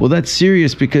here. Well, that's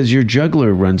serious because your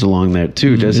jugular runs along that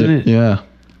too, doesn't it? Yeah,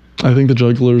 I think the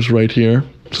jugular's right here,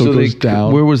 so it goes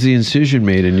down. Where was the incision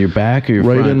made, in your back or your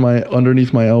right front? in my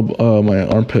underneath my elbow, my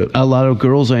armpit. A lot of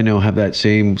girls I know have that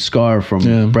same scar from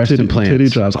Yeah, breast implants. titty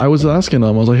jobs. I was asking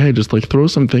them. I was like, "Hey, just like throw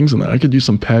some things in there. I could use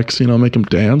some pecs, make them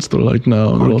dance." They're like,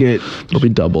 "No, it'll be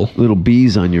double." Little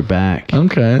bees on your back.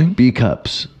 Okay. Bee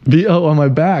cups. On my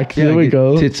back. There we get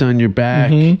go. Tits on your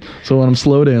back. So when I'm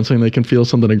slow dancing, they can feel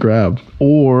something to grab.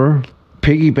 Or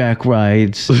piggyback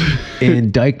rides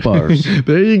and dyke bars.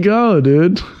 There you go,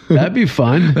 dude. That'd be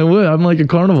fun. That would. I'm like a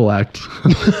carnival act.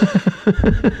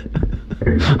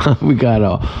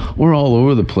 We're all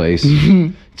over the place.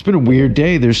 It's been a weird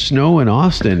day. There's snow in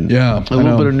Austin. Yeah, a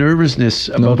little bit of nervousness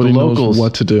about Nobody the locals. knows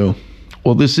what to do.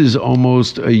 Well, this is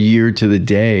almost a year to the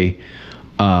day.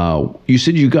 You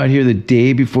said you got here the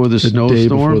day before the snowstorm. Day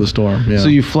before the storm. Yeah. So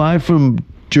you fly from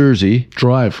Jersey.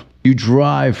 Drive. You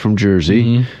drive from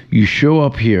Jersey. You show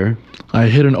up here. I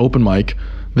hit an open mic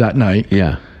that night.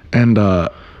 Yeah. And I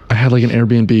had like an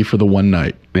Airbnb for the one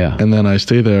night. Yeah. And then I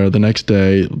stay there. The next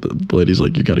day, the lady's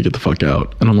like, you got to get the fuck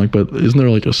out. And I'm like, but isn't there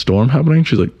like a storm happening?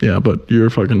 She's like, yeah, but your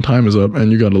fucking time is up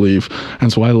and you got to leave.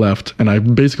 And so I left and I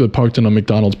basically parked in a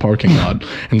McDonald's parking lot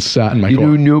and sat in my car. You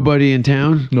knew nobody in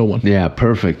town? No one. Yeah,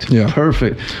 perfect. Yeah.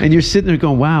 Perfect. And you're sitting there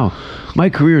going, wow, my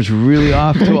career is really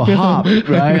off to a hop,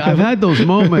 right? I've had those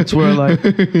moments where like,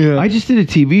 I just did a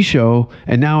TV show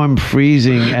and now I'm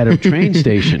freezing at a train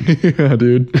station. Yeah,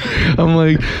 dude. I'm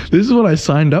like, this is what I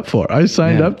signed up for. I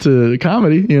signed up to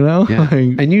comedy, you know? Yeah. Like,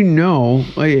 And you know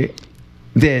like,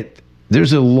 that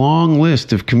there's a long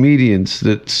list of comedians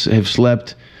that have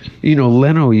slept. You know,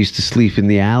 Leno used to sleep in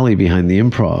the alley behind the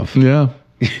Improv. yeah.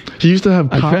 He used to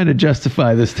have I'm trying to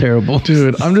justify this terrible.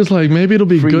 Dude, I'm just like, maybe it'll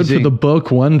be good for Freezing. the book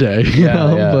one day. You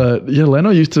know? yeah. But yeah, Leno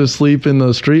used to sleep in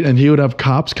the street and he would have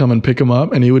cops come and pick him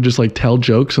up and he would just like tell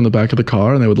jokes in the back of the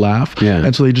car and they would laugh. Yeah.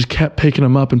 And so they just kept picking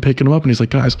him up. And he's like,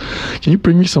 guys, can you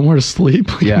bring me somewhere to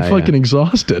sleep? Like, Yeah, I'm fucking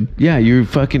exhausted. Yeah, you're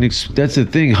fucking. That's the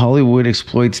thing. Hollywood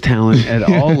exploits talent at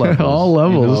all levels. all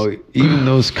levels. You know, even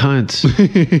those cunts.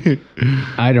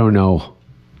 I don't know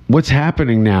what's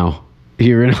happening now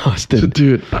here in Austin.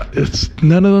 Dude, it's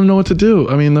none of them know what to do.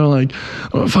 I mean, they're like,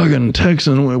 oh, fucking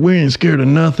Texan, we ain't scared of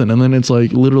nothing. And then it's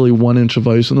like literally 1 inch of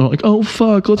ice, and they're like, oh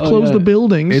fuck, let's close the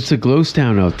buildings. It's a ghost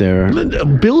town out there.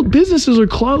 Businesses are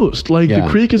closed. Like the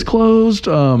creek is closed.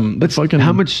 Fucking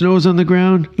How much snow's on the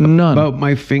ground? None. About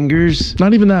my fingers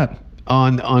Not even that.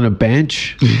 on a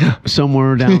bench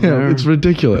somewhere down Yeah, there. it's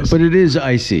ridiculous. But it is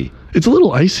icy. It's a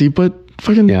little icy, but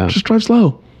fucking just drive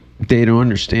slow. They don't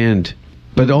understand.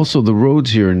 But also the roads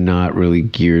here are not really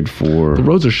geared for. The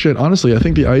roads are shit. Honestly, I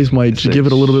think the ice might give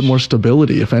it a little bit more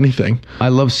stability, if anything. I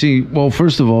love seeing. Well,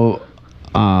 first of all,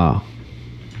 I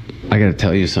got to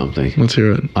tell you something. Let's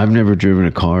hear it. I've never driven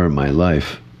a car in my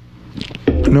life.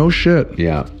 No shit.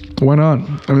 Yeah. Why not?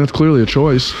 I mean, that's clearly a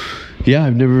choice. Yeah,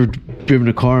 I've never driven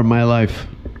a car in my life.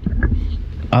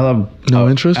 I love. No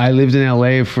interest? I lived in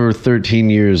LA for 13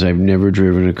 years. I've never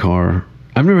driven a car.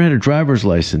 I've never had a driver's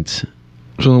license.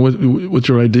 So what's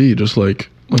your ID? Just like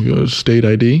a state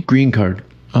ID? Green card.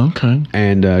 Okay.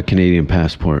 And a Canadian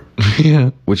passport. Yeah.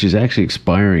 Which is actually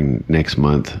expiring next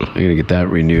month. I'm going to get that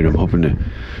renewed. I'm hoping to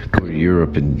go to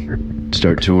Europe and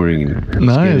start touring in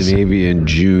Nice. Scandinavia in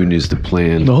June is the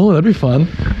plan. Oh, that'd be fun.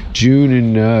 June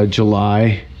and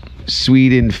July.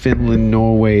 Sweden, Finland,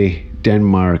 Norway,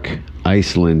 Denmark,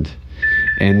 Iceland.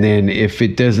 And then if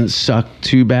it doesn't suck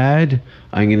too bad,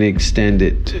 I'm going to extend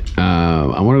it.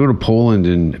 I want to go to Poland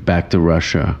and back to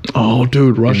Russia. Oh,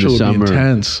 dude, Russia would summer. be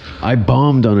intense. I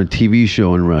bombed on a TV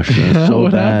show in Russia so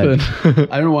what bad. happened?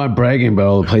 I don't want bragging about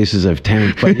all the places I've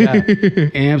tanked, but yeah,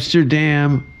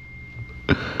 Amsterdam.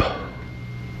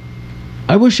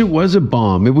 I wish it was a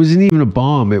bomb. It wasn't even a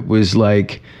bomb. It was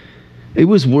like, it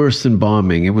was worse than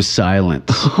bombing. It was silence.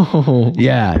 Oh.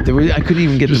 Yeah, there was, I couldn't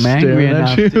even get Just them angry staring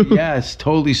at enough. you? Yes,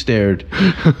 totally stared.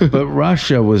 But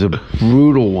Russia was a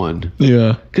brutal one.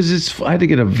 Yeah. Because I had to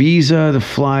get a visa to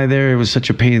fly there. It was such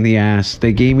a pain in the ass.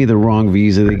 They gave me the wrong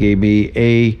visa. They gave me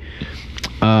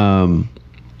I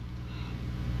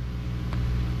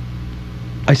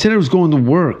said I was going to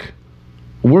work.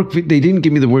 They didn't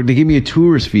give me the work. They gave me a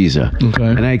tourist visa. Okay.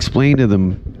 And I explained to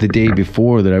them the day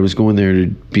before that I was going there to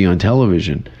be on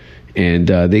television. And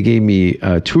they gave me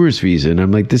a tourist visa. And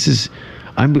I'm like,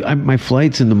 my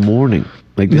flight's in the morning.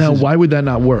 Like, Now, why would that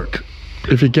not work?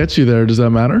 If it gets you there, does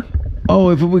that matter? Oh,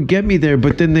 if it would get me there,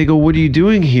 but then they go, what are you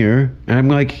doing here? And I'm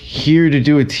like, here to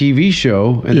do a TV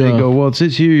show. And they Yeah. go, well, it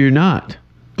says here you're not.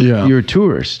 Yeah. You're a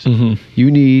tourist.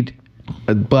 You need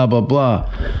a blah, blah, blah.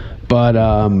 But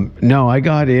no, I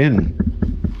got in.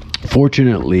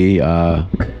 Fortunately,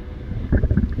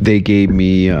 they gave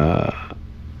me...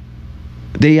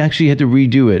 they actually had to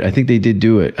redo it. I think they did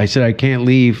do it. I said, I can't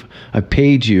leave. I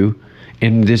paid you.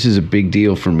 And this is a big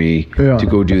deal for me to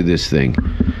go do this thing.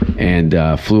 And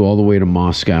flew all the way to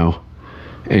Moscow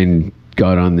and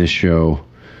got on this show.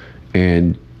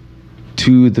 And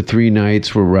 2 of the 3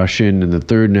 nights were Russian, and the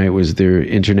 3rd night was their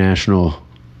international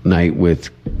night with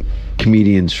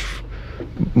comedians,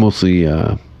 mostly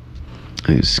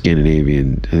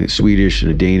Scandinavian, Swedish,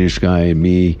 and a Danish guy, and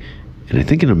me, and I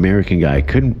think an American guy. I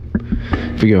couldn't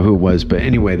figure out who it was, but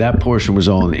anyway, that portion was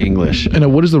all in English.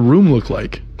 And what does the room look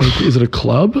like? Is it a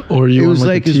club or are you? It was on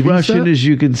like a as TV Russian set? as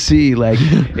you could see. Like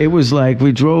it was like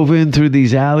we drove in through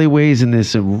these alleyways and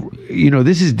this,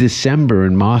 this is December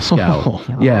in Moscow.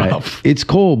 Oh, yeah, rough. it's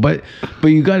cold, but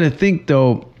you got to think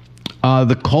though.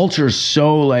 The culture is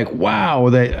so like wow.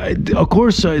 That of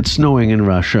course it's snowing in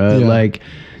Russia. Yeah. Like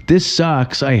this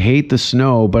sucks. I hate the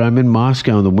snow, but I'm in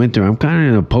Moscow in the winter. I'm kind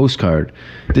of in a postcard.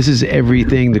 This is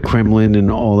everything, the Kremlin and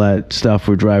all that stuff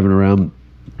we're driving around.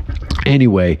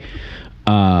 Anyway,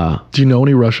 Do you know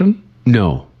any Russian?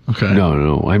 no. Okay.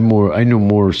 No. I know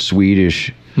more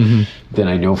Swedish than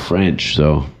I know French,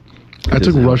 so I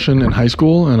took Russian in high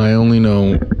school, and I only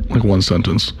know like one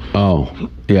sentence. oh,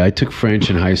 yeah, I took French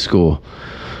in high school.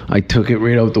 I took it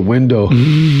right out the window.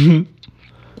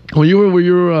 Well, you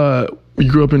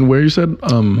grew up in where you said?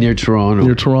 Near Toronto.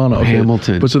 Near Toronto. Okay.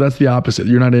 Hamilton. But so that's the opposite.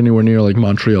 You're not anywhere near like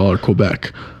Montreal or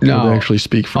Quebec. No. Where they actually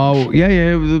speak French. Oh, yeah,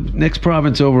 the next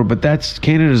province over, but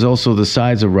Canada's also the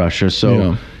size of Russia,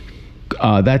 so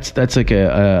that's like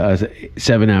a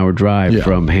 7-hour drive Yeah.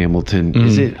 from Hamilton.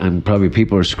 Is it?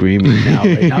 People are screaming now.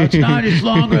 Right now, it's not. It's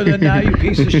longer than that, you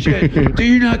piece of shit. Do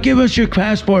you not give us your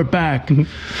passport back?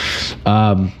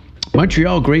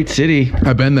 Montreal, great city.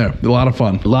 I've been there. A lot of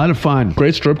fun. A lot of fun.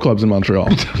 Great strip clubs in Montreal.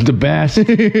 The best.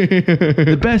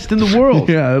 The best in the world.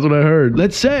 Yeah, that's what I heard.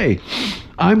 Let's say.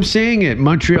 I'm saying it.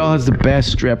 Montreal has the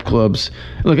best strip clubs.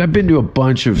 Look, I've been to a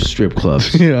bunch of strip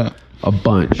clubs. Yeah. A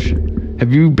bunch.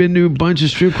 Have you been to a bunch of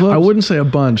strip clubs? I wouldn't say a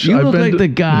bunch. You I've look been like to- the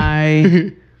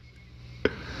guy.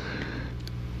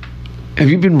 Have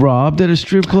you been robbed at a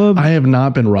strip club? I have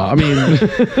not been robbed.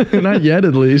 I mean, not yet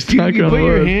at least. you Knock on put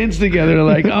your wood. hands together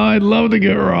like, oh, I'd love to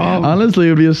get robbed. Honestly, it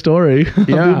would be a story. I'll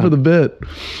do Yeah. it for the bit.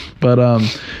 But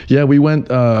yeah, we went.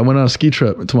 I went on a ski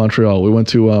trip to Montreal. We went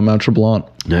to Mount Tremblant.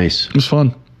 Nice. It was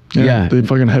fun. Yeah. They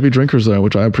fucking heavy drinkers there,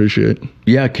 which I appreciate.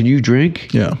 Yeah, can you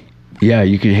drink? Yeah. Yeah,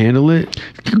 you can handle it?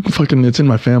 Fucking, it's in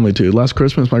my family too. Last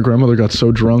Christmas, my grandmother got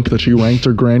so drunk that she ranked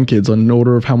her grandkids on an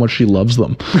order of how much she loves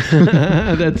them.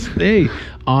 That's, hey,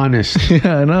 honest.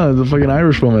 Yeah, I know. It's a fucking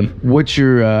Irish woman. What's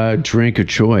your drink of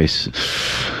choice?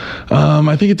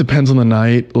 I think it depends on the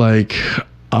night. Like,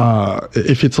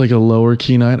 if it's like a lower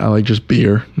key night, I like just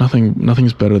beer.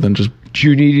 Nothing's better than just Do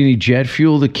you need any jet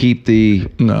fuel to keep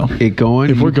no. it going?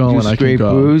 If we're You can do going, I can straight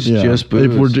go. booze, Yeah. just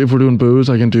booze. If we're doing booze,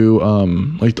 I can do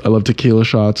like I love tequila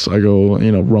shots. I go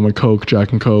rum and coke,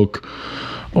 Jack and Coke,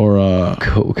 or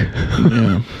Coke.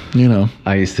 yeah,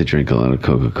 I used to drink a lot of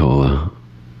Coca-Cola.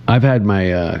 I've had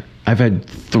my I've had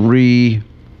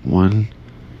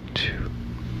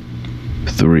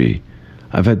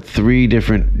three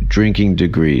different drinking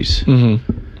degrees.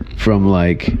 From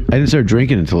like, I didn't start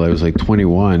drinking until I was like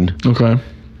 21. Okay.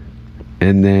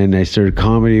 And then I started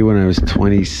comedy when I was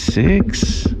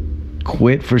 26.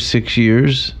 Quit for 6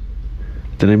 years.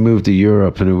 Then I moved to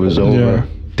Europe and it was over. Yeah.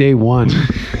 Day one.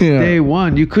 Yeah. Day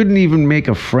one. You couldn't even make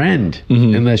a friend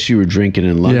unless you were drinking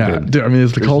in London. Yeah, dude, I mean,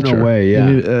 it's the There's culture. no way, yeah.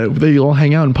 You need, they all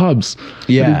hang out in pubs.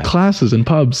 They Yeah. do classes in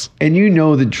pubs. And you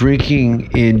know that drinking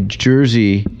in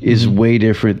Jersey is way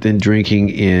different than drinking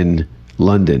in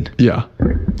London. Yeah.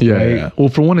 Yeah, Right? yeah. Well,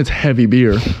 for one, it's heavy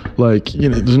beer. Like,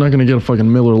 there's not going to get a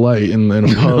fucking Miller Lite in a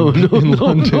pub in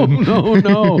London.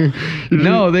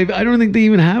 No, I don't think they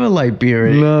even have a light beer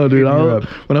in No, dude. in Europe.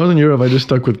 When I was in Europe, I just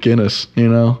stuck with Guinness,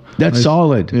 That's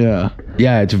solid. Yeah.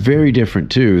 Yeah, it's very different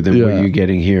too than what Yeah. you're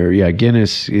getting here. Yeah,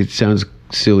 Guinness, it sounds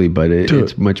silly, but Dude,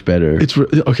 it's much better.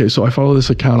 Okay, so I follow this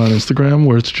account on Instagram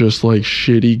where it's just like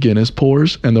shitty Guinness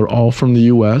pours, and they're all from the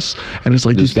U.S. And it's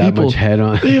like There's these that people, much head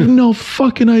on. they have no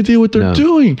fucking idea what they're No.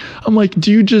 doing. I'm like,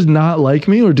 do you just not like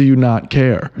me, or do you not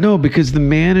care? No, because the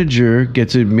manager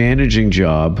gets a managing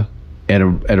job at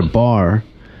a bar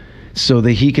so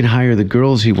that he can hire the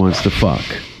girls he wants to fuck.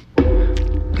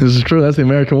 This is true. That's the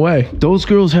American way. Those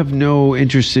girls have no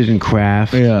interest in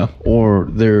craft Yeah. or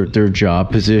their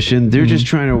job position. They're just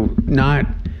trying to not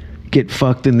get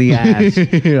fucked in the ass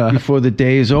Yeah. before the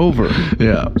day is over.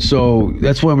 Yeah. So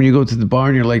that's why when you go to the bar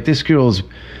and you're like, this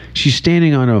she's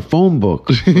standing on a phone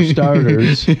book for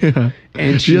starters. Yeah.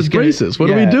 And She has braces. What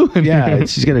are we doing Yeah, here?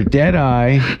 she's got a dead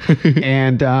eye.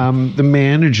 And the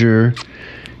manager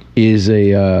is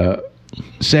a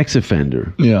sex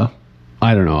offender. Yeah.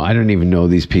 I don't know. I don't even know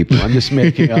these people. I'm just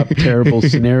making up terrible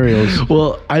scenarios.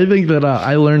 Well, I think that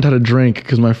I learned how to drink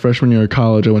because my freshman year of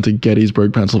college, I went to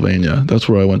Gettysburg, Pennsylvania. That's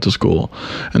where I went to school.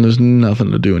 And there's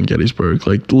nothing to do in Gettysburg.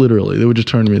 Like, literally, they would just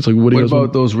turn to me. It's like, what do you What guys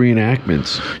about those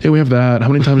reenactments? Yeah, we have that. How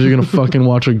many times are you going to fucking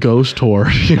watch a ghost tour?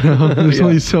 There's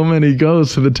only so many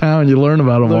ghosts to the town. You learn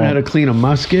about them Learn all. how to clean a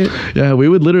musket? Yeah, we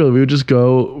would just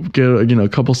go get a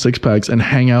couple 6-packs and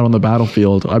hang out on the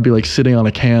battlefield. I'd be like sitting on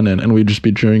a cannon and we'd just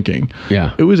be drinking.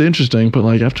 Yeah. It was interesting, but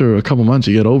like after a couple months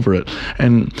you get over it.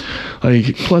 And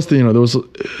like plus there was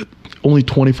only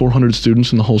 2,400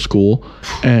 students in the whole school,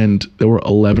 and there were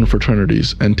 11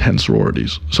 fraternities and 10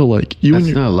 sororities. So like you That's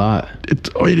and your, not a lot.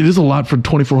 it is a lot for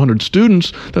 2,400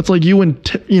 students. That's like you and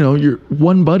your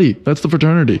one buddy. That's the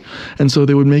fraternity. And so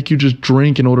they would make you just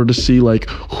drink in order to see like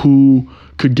who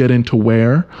could get into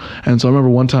where. And so I remember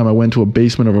one time I went to a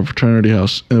basement of a fraternity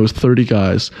house, and there was 30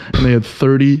 guys, and they had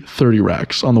 30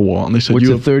 racks on the wall, and they said, What's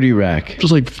you a have 30 rack?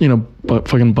 just like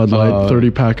fucking Bud Light, 30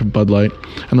 pack of Bud Light,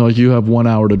 and they're like, you have 1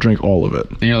 hour to drink all of it.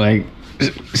 And you're like,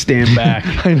 stand back.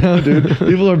 I know, dude.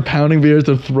 People are pounding beers,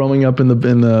 they're throwing up in the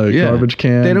garbage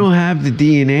can. They don't have the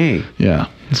DNA. Yeah,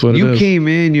 that's what it You is. came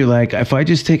in, you're like, if I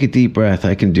just take a deep breath,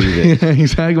 I can do this. Yeah,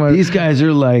 exactly. These guys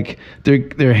are like,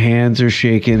 their hands are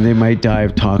shaking. They might die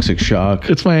of toxic shock.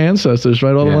 It's my ancestors,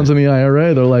 right? All the Yeah. ones in the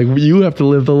IRA. They're like, you have to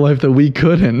live the life that we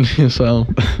couldn't. So,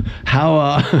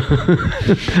 How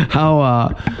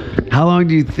long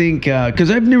do you think?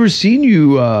 Because I've never seen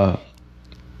you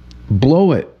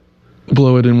blow it.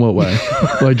 blow it in what way?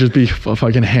 Like just be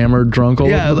fucking hammered, drunk all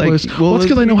Yeah, over the like, place? well, Well, it's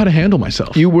because I know how to handle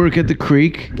myself. You work at the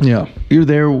Creek. Yeah. You're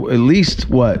there at least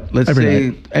what? Let's Every say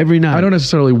night. every night. I don't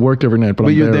necessarily work every night, but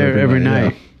I'm you're there every yeah.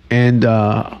 night. And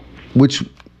which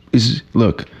is,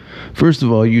 look, first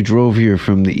of all, you drove here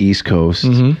from the East Coast,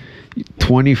 Mm-hmm.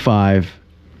 25.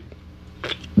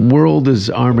 World is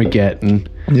Armageddon.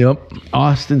 Yep.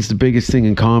 Austin's the biggest thing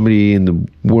in comedy in the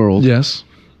world. Yes.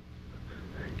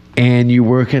 And you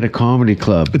work at a comedy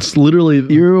club. It's literally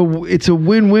It's a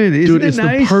win-win. Isn't dude, it it's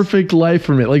nice? the perfect life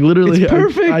for me. Like literally, It's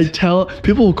perfect. I tell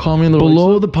people will call me and they're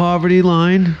Below like, the poverty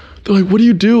line. they're like, "What do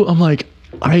you do?" I'm like,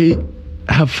 I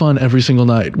have fun every single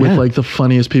night with Yeah. like the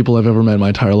funniest people I've ever met in my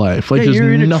entire life. Like Yeah, there's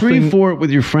you're in a nothing, tree fort with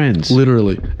your friends.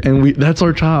 literally, and that's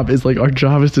our job. Is like our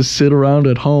job is to sit around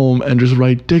at home and just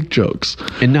write dick jokes.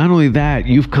 And not only that,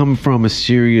 you've come from a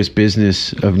serious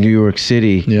business of New York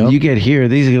City. Yeah. You get here,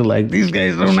 these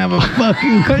guys don't have a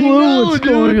fucking clue know, what's dude.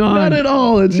 going on. Not at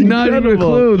all. It's not even a incredible.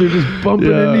 clue. They're just bumping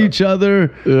Yeah. into each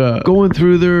other, Yeah. going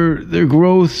through their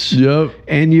growths. Yep.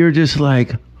 And you're just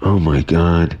like, oh my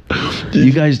God.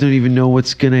 You guys don't even know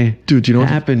what's gonna Dude, you know what-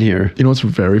 happen here. You know what's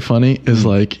very funny is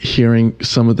like hearing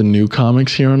some of the new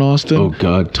comics here in Austin. Oh,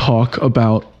 God. Talk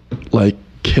about like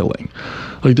killing.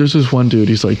 Like there's this one dude.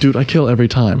 He's like, dude, I kill every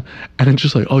time, and it's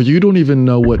just like, oh, you don't even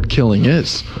know what killing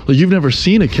is. Like you've never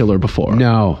seen a killer before.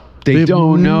 No. They have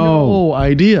don't know. No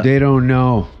idea. They don't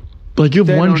know. Like you have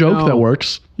they one don't joke know. that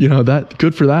works. You know that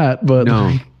good for that, but No.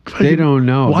 like, They don't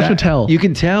know. Watch and tell. You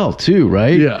can tell too,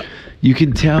 right? Yeah. You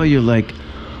can tell. You're like,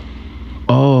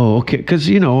 oh, okay. Because,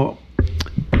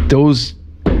 those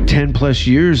 10 plus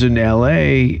years in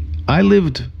LA, I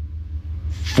lived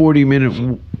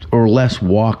 40-minute or less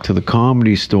walk to the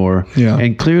Comedy Store. Yeah.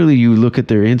 And clearly you look at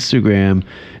their Instagram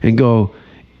and go,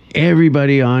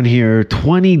 everybody on here,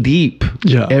 20 deep,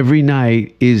 Yeah. every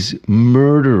night is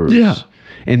murderers. Yeah.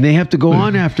 And they have to go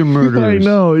on after murderers. I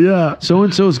know. Yeah. So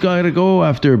and so's got to go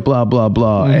after blah blah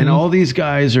blah, and all these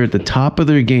guys are at the top of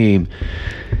their game.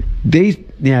 They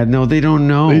don't know. They don't.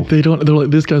 They're like,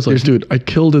 this guy's like, dude, I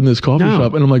killed in this coffee No.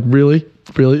 shop, and I'm like, really?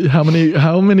 How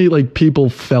many like people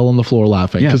fell on the floor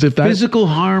laughing? Because if that physical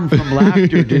harm from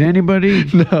laughter, did anybody?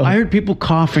 No. I heard people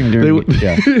coughing they during. would,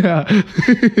 yeah,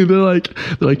 they're like,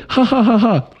 ha ha ha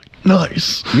ha,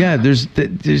 nice. Yeah, there's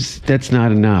that's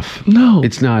not enough. No.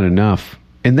 It's not enough.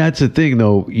 And that's the thing,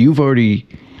 though. You've already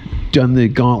done the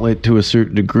gauntlet to a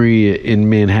certain degree in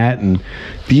Manhattan.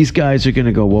 These guys are going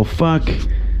to go, well, fuck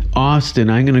Austin.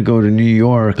 I'm going to go to New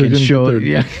York They're and gonna show.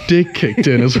 get their dick kicked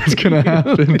in is what's gonna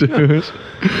happen, dude.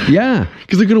 Yeah.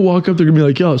 Because they're gonna walk up, they're gonna be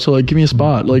like, yo, so like, give me a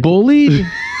spot, like Bullied.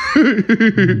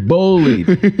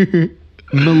 Bullied.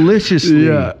 Maliciously.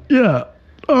 yeah.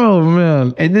 Oh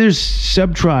man. And there's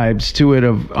sub-tribes to it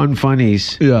of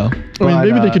unfunnies. Yeah. I But, mean,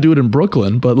 maybe they could do it in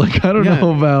Brooklyn, but like, I don't Yeah.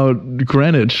 know about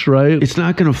Greenwich, right? It's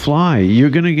not going to fly. You're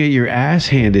going to get your ass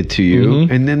handed to you,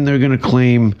 Mm-hmm. and then they're going to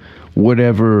claim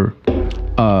whatever.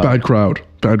 Bad crowd.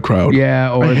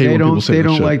 Yeah, or I hate they when people don't. say They that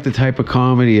don't shit. like the type of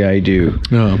comedy I do.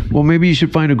 No. Well, maybe you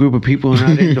should find a group of people who are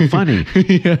not into funny.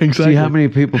 Yeah, exactly. See how many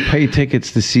people pay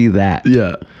tickets to see that.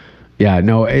 Yeah. Yeah,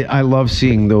 no, I love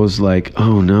seeing those. Like,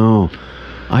 oh no,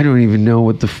 I don't even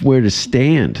know where to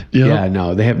stand. Yep. Yeah,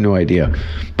 no, they have no idea.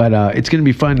 But it's going to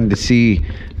be fun to see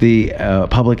the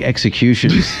public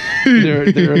executions.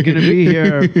 they're going to be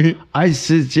here. I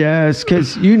suggest,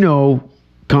 because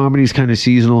comedy's kind of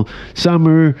seasonal.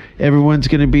 Summer, everyone's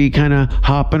going to be kind of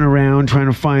hopping around trying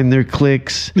to find their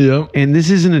cliques. Yep. And this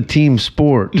isn't a team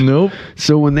sport. Nope.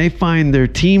 So when they find their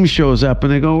team shows up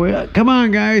and they go, well, come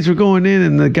on, guys, we're going in.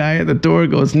 And the guy at the door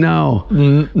goes, no.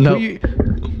 No.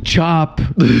 Chop.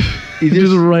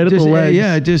 Just right at the legs.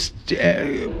 Yeah, just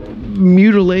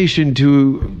mutilation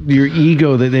to your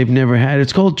ego that they've never had.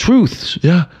 It's called truths.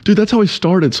 Yeah, dude, that's how I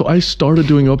started. So I started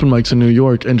doing open mics in New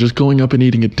York and just going up and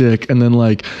eating a dick, and then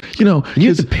like, you know, You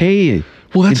have to pay it.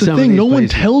 well, that's in the some of thing. these No one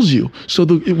places. tells you. So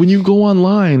when you go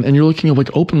online and you're looking at like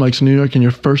open mics in New York and you're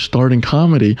first starting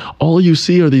comedy, all you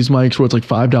see are these mics where it's like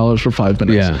 $5 for 5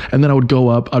 minutes. Yeah. And then I would go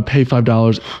up, I'd pay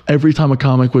 $5. Every time a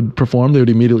comic would perform, they would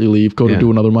immediately leave, go to Yeah.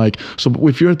 do another mic. So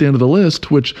if you're at the end of the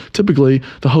list, which typically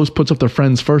the host puts up their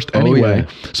friends first anyway.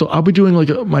 yeah. So I'll be doing like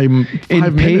my 5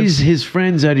 And minutes. pays his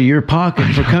friends out of your pocket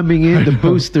for coming in to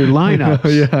boost their lineups.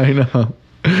 Yeah, I know.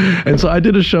 And so I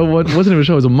did a show. What wasn't even a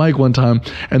show? It was a mic one time,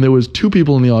 and there was 2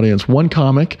 people in the audience, one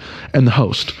comic and the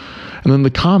host. And then the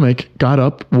comic got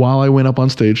up while I went up on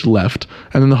stage, left,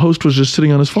 and then the host was just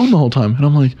sitting on his phone the whole time. And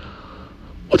I'm like,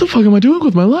 what the fuck am I doing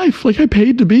with my life? Like, I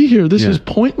paid to be here. This Yeah. is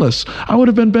pointless. I would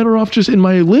have been better off just in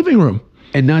my living room.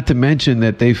 And not to mention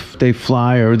that they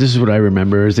fly, or this is what I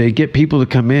remember, is they get people to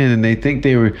come in and they think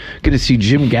they were going to see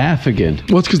Jim Gaffigan.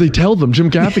 Well, it's because they tell them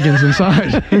Jim Gaffigan's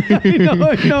inside.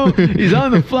 I know. He's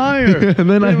on the flyer. And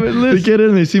then they get in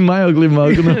and they see my ugly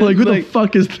mug, and they're like, who the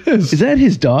fuck is this? Is that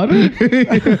his daughter?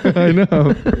 I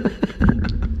know.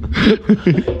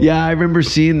 Yeah, I remember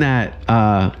seeing that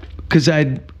because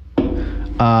I'd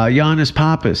Giannis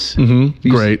Pappas. Mm-hmm.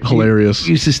 Great, hilarious.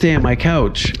 Used to stay on my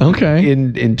couch. Okay.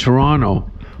 In Toronto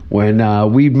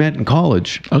when we met in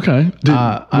college. Okay. Did-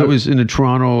 I was in a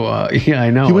Toronto. Yeah, I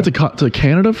know. You went to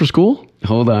Canada for school?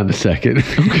 Hold on a second.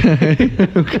 Okay.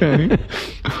 Okay.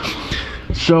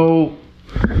 So,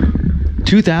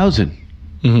 2000.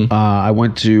 I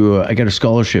went to. I got a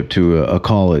scholarship to a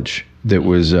college that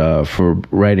was for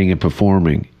writing and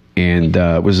performing, and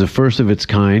it was the first of its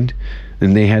kind.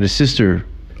 And they had a sister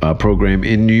program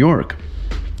in New York.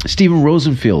 Stephen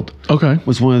Rosenfield Okay.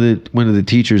 was one of the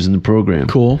teachers in the program.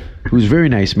 Cool. He was a very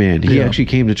nice man. He Yeah. actually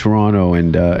came to Toronto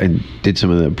and did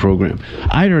some of the program.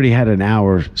 I'd already had an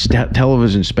hour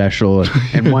television special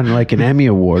and won like an Emmy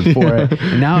award for it.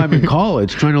 And now I'm in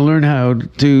college trying to learn how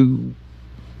to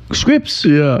scripts.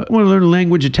 Yeah. I want to learn the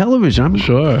language of television. I'm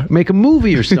Sure. make a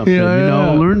movie or something.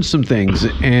 Yeah. Learn some things.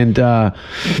 And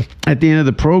at the end of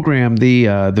the program, the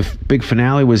big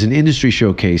finale was an industry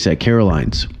showcase at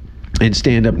Caroline's in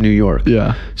Stand Up New York.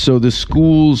 Yeah. So the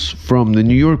schools from the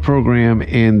New York program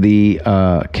and the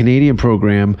Canadian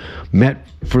program met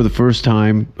for the first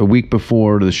time a week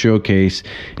before the showcase,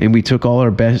 and we took all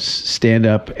our best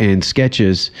stand-up and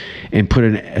sketches and put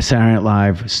a Saturday Night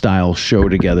Live style show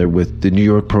together with the New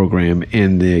York program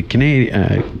and the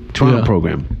Toronto Yeah.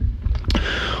 program.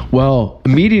 Well,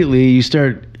 immediately you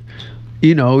start,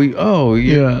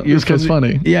 This guy's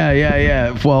funny.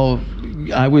 Yeah. Well,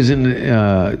 I was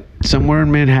in somewhere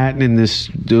in Manhattan in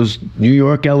those New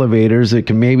York elevators that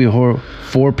can maybe hold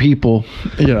 4 people.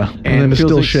 Yeah. And then it feels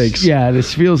still like, shakes. Yeah,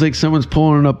 this feels like someone's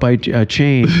pulling it up by a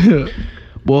chain.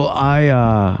 Well,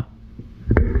 I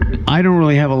don't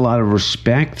really have a lot of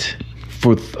respect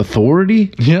for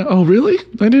authority. Yeah. Oh, really?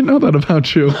 I didn't know that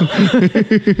about you.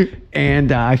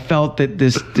 And I felt that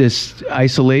this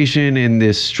isolation and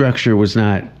this structure was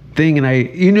not thing.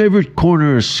 And you ever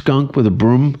corner a skunk with a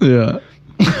broom? Yeah.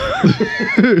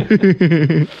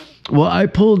 Well, I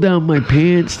pulled down my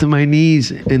pants to my knees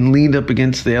and leaned up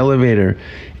against the elevator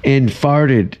and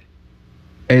farted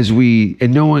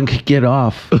and no one could get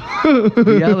off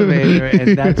the elevator,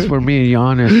 and that's where me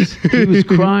and Giannis, he was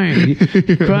crying.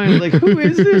 He crying like, who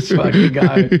is this fucking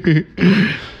guy?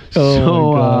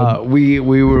 Oh, my God. We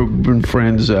were been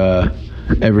friends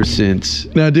ever since.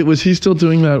 Now, was he still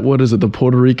doing that? What is it? The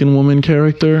Puerto Rican woman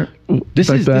character? This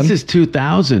back then? is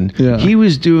 2000. Yeah. He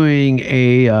was doing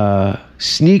a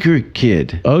sneaker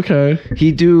kid. Okay.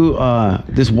 He do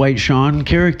this White Sean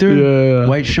character. Yeah.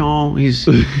 White Sean. He's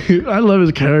I love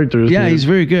his characters. yeah, dude. he's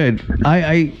very good.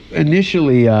 I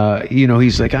initially,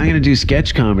 he's like, I'm gonna do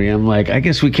sketch comedy. I'm like, I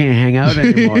guess we can't hang out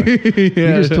anymore. You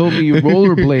just told me you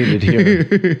rollerbladed here.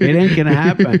 It ain't gonna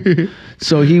happen.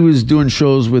 So he was doing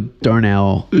shows with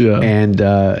Darnell. Yeah.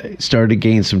 And started to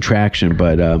gain some traction.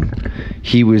 But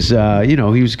he was, he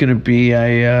was gonna be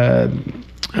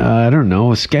I don't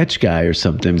know, a sketch guy or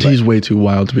something. But He's way too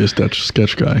wild to be a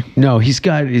sketch guy. no, he's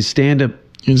got his stand-up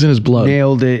He's in his blood.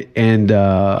 nailed it, and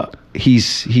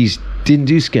he's didn't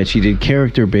do sketch. He did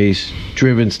character-based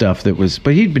driven stuff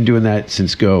but he'd been doing that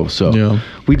since Go. So Yeah.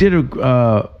 we did did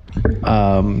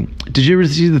you ever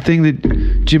see the thing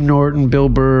that Jim Norton, Bill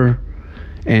Burr,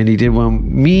 and he did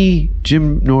one, me,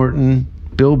 Jim Norton,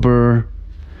 Bill Burr,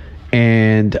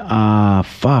 and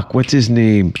what's his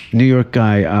name? New York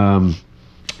guy.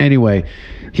 Anyway,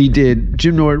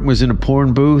 Jim Norton was in a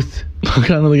porn booth. I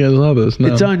don't think I saw this.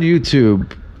 No. It's on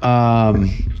YouTube.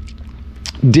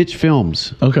 Ditch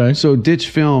Films. Okay. So Ditch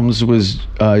Films was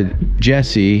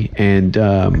Jesse and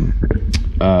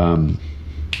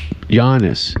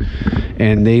Giannis,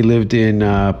 and they lived in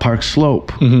Park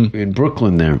Slope in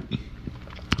Brooklyn there.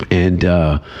 And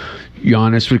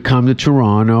Giannis would come to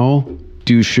Toronto,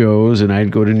 do shows, and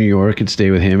I'd go to New York and stay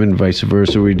with him, and vice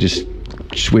versa. We'd just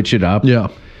switch it up. Yeah.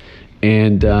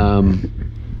 And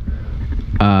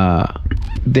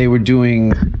they were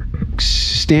doing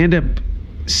stand-up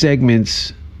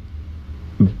segments,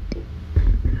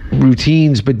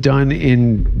 routines, but done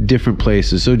in different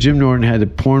places. So Jim Norton had a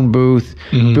porn booth.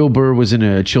 Bill Burr was in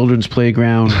a children's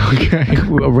playground.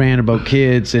 Ran about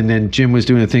kids, and then Jim was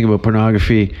doing a thing about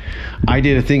pornography. I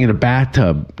did a thing in a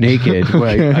bathtub naked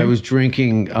where I was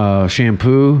drinking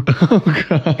shampoo.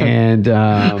 And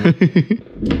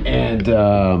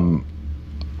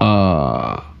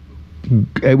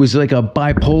it was like a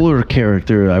bipolar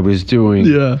character I was doing.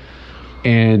 Yeah.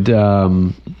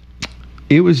 And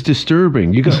it was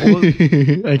disturbing. You got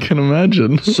I can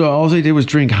imagine. so all I did was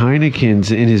drink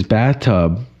Heinekens in his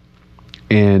bathtub,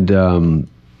 and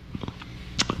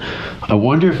I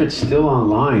wonder if it's still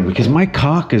online because my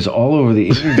cock is all over the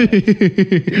internet.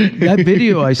 That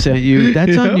video I sent you,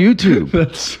 that's on YouTube.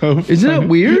 That's so funny. Isn't that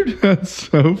weird? That's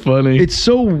so funny. It's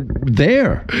so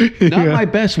there. Not my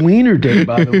best wiener day,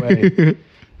 by the way.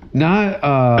 Not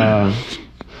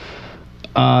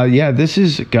this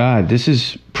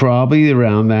is probably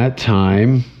around that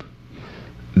time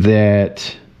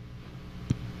that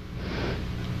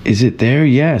is it there?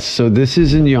 Yes. So this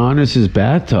is in Giannis's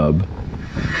bathtub.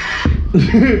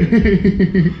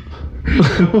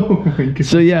 Oh my God.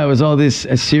 So yeah, it was all this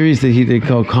a series that he did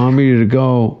called Comedy to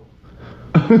Go.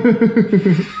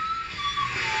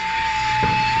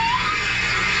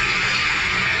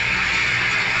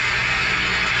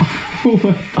 What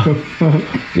the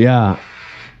fuck? Yeah.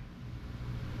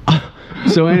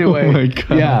 So anyway, Oh my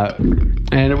God. yeah,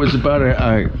 and it was about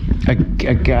a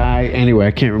guy. Anyway,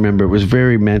 I can't remember. It was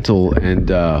very mental and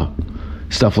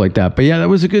stuff like that. But yeah, that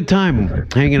was a good time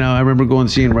hanging out. I remember going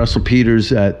and seeing Russell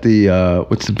Peters at the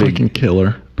what's the big Fucking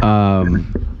killer.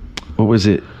 what was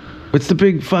it? What's the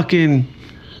big fucking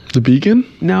The Beacon?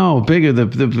 no bigger the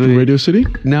Radio City?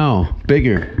 no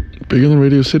bigger. Bigger than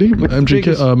Radio City? MGK,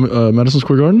 biggest- Madison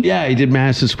Square Garden? Yeah, he did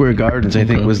Madison Square Gardens. I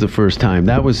think Okay. was the first time.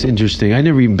 That was interesting. I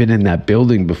never even been in that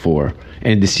building before,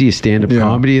 and to see a stand-up Yeah.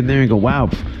 comedy in there and go, wow,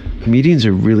 comedians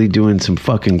are really doing some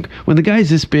fucking. When the guy's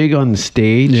this big on the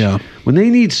stage, Yeah. when they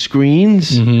need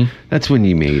screens, that's when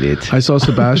you made it. I saw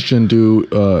Sebastian do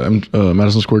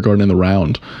Madison Square Garden in the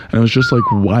round, and it was just like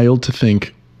wild to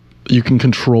think you can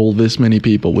control this many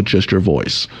people with just your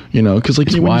voice, you know? Because like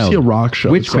when wild. you see a rock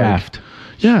show, it's Witchcraft. like,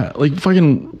 yeah, like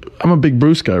fucking. I'm a big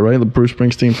Bruce guy, right? Like Bruce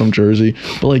Springsteen from Jersey,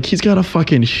 but like he's got a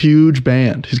fucking huge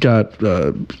band. He's got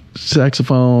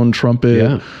saxophone, trumpet,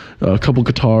 Yeah. a couple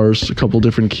guitars, a couple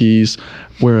different keys.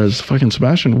 Whereas fucking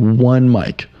Sebastian, one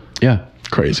mic, Yeah.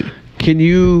 crazy. Can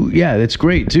you? Yeah, that's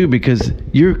great too because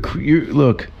you're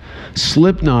look.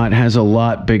 Slipknot has a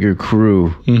lot bigger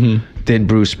crew than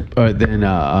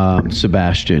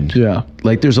Sebastian. Yeah.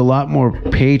 Like there's a lot more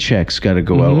paychecks got to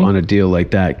go out on a deal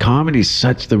like that. Comedy's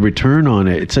such the return on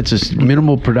it. It's such a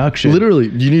minimal production. Literally,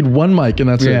 you need one mic and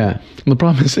that's Yeah. it. And the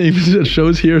problem is, even at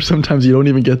shows here, sometimes you don't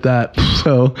even get that.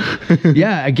 So,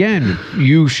 Yeah. Again,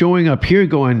 you showing up here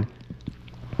going.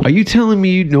 Are you telling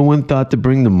me no one thought to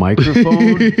bring the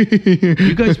microphone?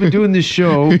 You guys been doing this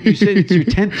show. You said it's your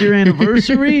 10th year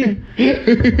anniversary?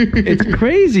 It's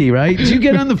crazy, right? Did you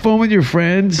get on the phone with your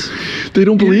friends? they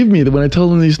don't believe me when I tell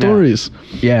them these stories.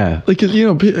 Yeah. Like, you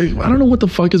know, I don't know what the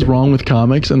fuck is wrong with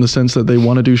comics in the sense that they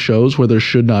want to do shows where there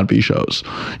should not be shows.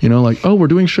 You know, like, oh, we're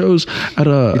doing shows at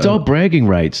a. It's all bragging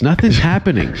rights. Nothing's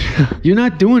happening. You're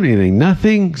not doing anything.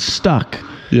 Nothing stuck.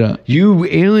 Yeah. You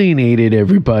alienated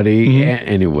everybody.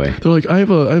 Anyway. They're like, I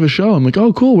have a show. I'm like,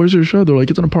 oh, cool. Where's your show? They're like,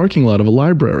 it's in a parking lot of a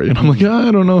library. And I'm like,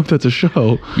 I don't know if that's a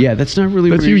show. Yeah, that's not really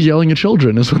That's where you yelling at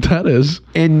children, is what that is.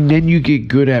 And then you get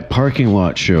good at parking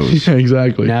lot shows. Yeah,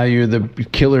 exactly. Now you're the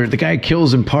killer. The guy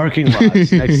kills in parking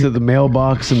lots next to the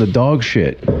mailbox and the dog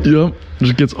shit. Yep.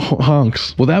 Just gets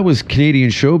honks. Well, that was Canadian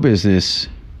show business.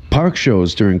 Park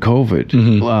shows during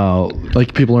COVID. Well,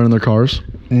 Like people are in their cars.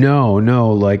 no,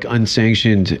 like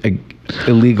unsanctioned,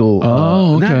 illegal.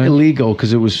 Oh, okay. Not illegal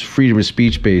because it was freedom of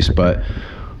speech based, but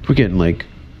we're getting like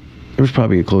there was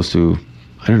probably close to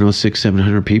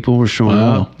 600-700 people were showing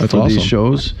Wow, up that's for these awesome.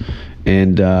 shows,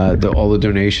 and all the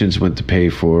donations went to pay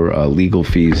for legal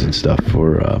fees and stuff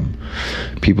for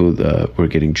people that were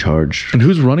getting charged. And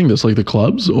who's running this? Like the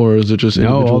clubs, or is it just No,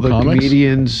 individual all the comics?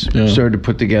 comedians Yeah. started to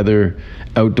put together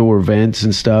outdoor events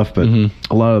and stuff, but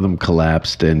a lot of them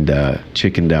collapsed and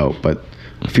chickened out. But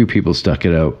A few people stuck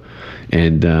it out,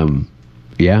 and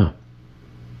yeah,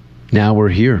 now we're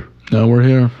here. Now we're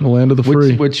here, the land of the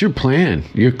free. What's your plan?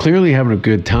 You're clearly having a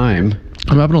good time.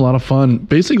 I'm having a lot of fun.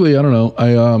 Basically, I don't know.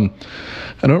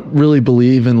 I don't really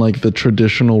believe in like the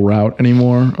traditional route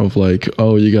anymore of like,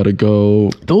 oh, you got to go.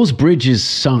 Those bridges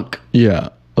sunk. Yeah.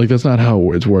 Like that's not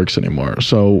how it works anymore.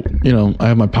 So, you know, I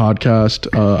have my podcast.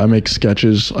 I make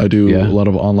sketches. I do a lot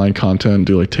of online content,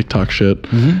 do like TikTok shit,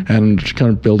 and just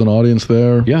kind of build an audience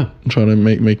there. Yeah. And try to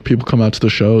make people come out to the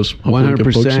shows.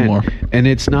 100%. And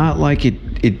it's not like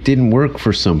it didn't work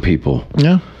for some people.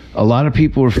 Yeah. A lot of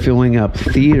people were filling up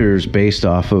theaters based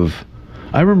off of.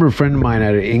 I remember a friend of mine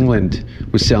out of England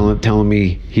was telling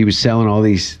me he was selling all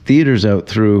these theaters out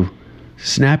through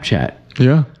Snapchat.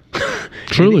 Yeah.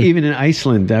 Truly. And even in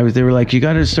Iceland, they were like, you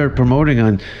got to start promoting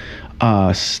on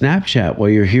Snapchat while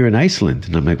you're here in Iceland.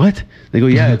 And I'm like, what? They go,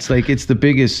 yeah, it's like it's the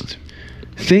biggest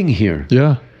thing here.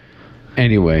 Yeah.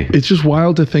 Anyway, it's just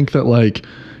wild to think that like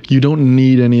you don't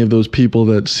need any of those people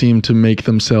that seem to make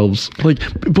themselves like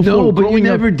before. No, but you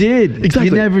never did. Exactly.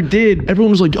 You never did. Everyone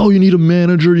was like, "Oh, you need a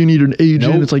manager, you need an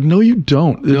agent." Nope. It's like, no, you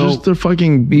don't. They're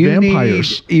fucking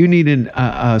vampires. You need a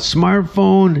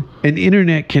smartphone, an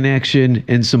internet connection,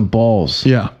 and some balls.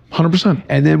 Yeah, 100%.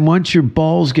 And then once your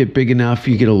balls get big enough,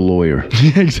 you get a lawyer.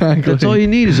 Yeah, exactly. That's all you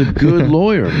need is a good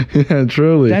lawyer. Yeah,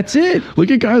 truly. That's it.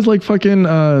 Look at guys like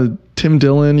fucking Tim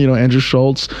Dillon, you know, Andrew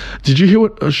Schultz. Did you hear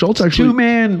what Schultz actually?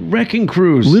 Two-man wrecking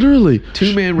crews. Literally.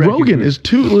 Two-man wrecking Rogan crews.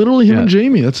 is literally him and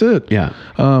Jamie. That's it. Yeah.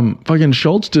 Fucking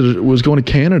Schultz was going to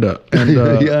Canada. And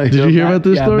did you hear about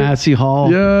this story? Massey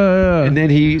Hall. Yeah. And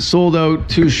then he sold out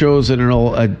 2 shows in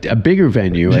a bigger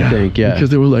venue, I think. Yeah.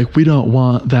 Because they were like, we don't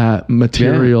want that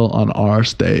material on our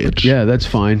stage. Yeah, that's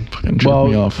fine. Fucking jerk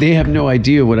me off. They have no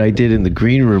idea what I did in the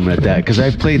green room at that because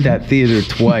I've played that theater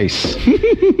twice.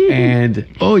 And,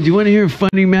 do you want to hear a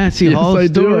funny Massey Hall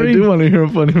story? I do want to hear a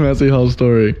funny Massey Hall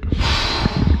story.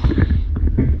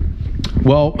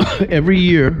 Well, every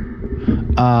year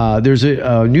there's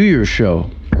a New Year's show.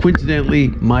 Coincidentally,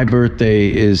 my birthday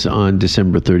is on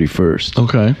December 31st.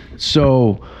 Okay.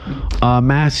 So,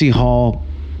 Massey Hall,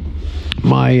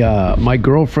 my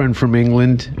girlfriend from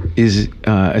England is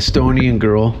Estonian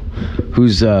girl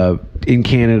who's in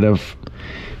Canada,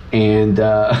 and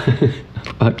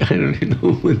fuck, I don't even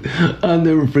know. I'll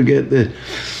never forget that.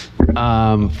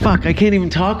 I can't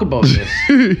even talk about this.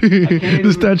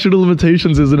 The statute of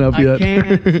limitations isn't up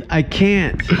yet. I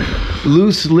can't.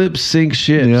 Loose lips sink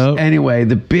ships. Yep. Anyway,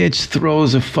 the bitch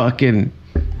throws a fucking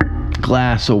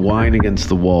glass of wine against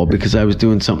the wall because I was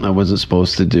doing something I wasn't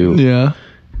supposed to do. Yeah.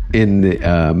 In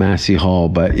the Massey Hall,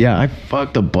 but yeah, I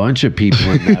fucked a bunch of people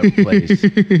in that place.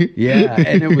 Yeah,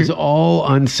 and it was all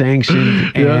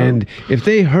unsanctioned. And if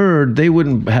they heard, they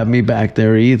wouldn't have me back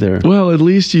there either. Well, at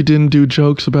least you didn't do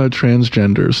jokes about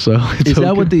transgenders, so is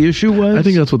that what the issue was? I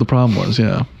think that's what the problem was.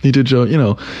 Yeah, he did joke. You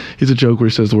know, he's a joke where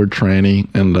he says the word tranny,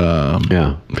 and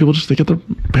people just they get their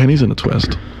panties in a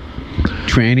twist.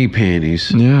 Tranny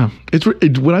panties. Yeah.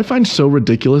 What I find so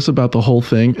ridiculous about the whole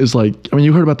thing is like, I mean,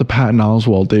 you heard about the Patton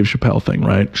Oswalt, Dave Chappelle thing,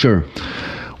 right? Sure.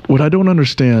 What I don't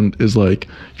understand is like,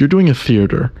 you're doing a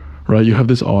theater, right? You have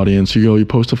this audience, you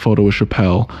post a photo with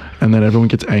Chappelle, and then everyone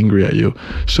gets angry at you.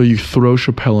 So you throw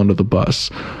Chappelle under the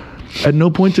bus. At no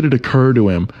point did it occur to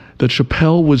him that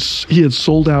Chappelle he had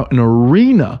sold out an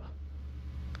arena.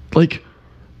 Like,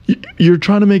 you're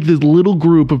trying to make this little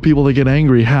group of people that get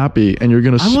angry happy, and you're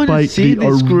going to spike the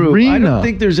arena. Group. I don't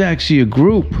think there's actually a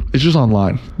group. It's just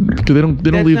online because they don't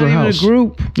leave their house. That's not even a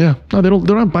group. Yeah, no,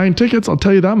 they're not buying tickets. I'll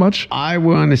tell you that much. I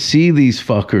want to see these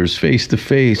fuckers face to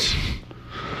face.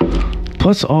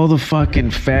 Plus, all the fucking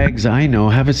fags I know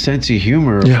have a sense of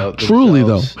humor. Yeah, truly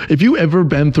though. If you ever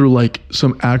been through like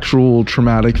some actual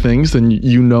traumatic things, then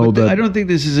you know that. I don't think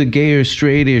this is a gay or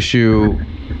straight issue.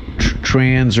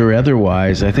 Trans or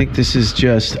otherwise, I think this is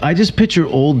I just picture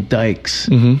old dykes,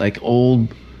 like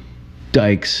old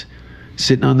dykes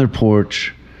sitting on their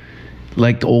porch,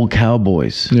 like old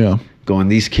cowboys. Yeah. Going,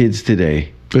 these kids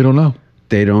today. They don't know.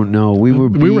 They don't know. We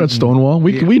were at Stonewall.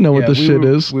 We know what this shit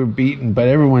is. We're beaten, but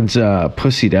everyone's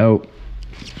pussied out.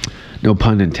 No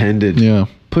pun intended. Yeah.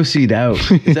 Pussied out.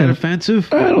 Is that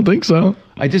offensive? I don't think so.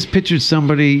 I just pictured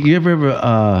somebody. You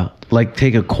ever like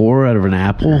take a core out of an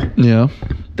apple? Yeah.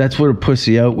 That's what a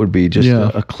pussy out would be. Just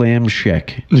a clam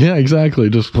shack. Yeah, exactly.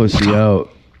 Just pussy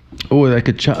out. Oh, like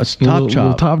a top chop.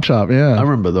 Little top chop, yeah. I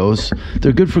remember those.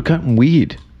 They're good for cutting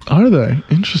weed. Are they?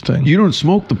 Interesting. You don't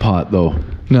smoke the pot, though.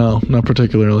 No, not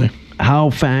particularly.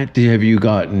 How fat have you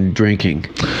gotten drinking?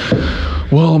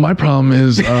 Well, my problem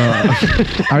is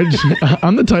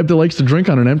I'm the type that likes to drink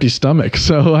on an empty stomach,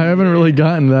 so I haven't really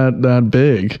gotten that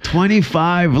big.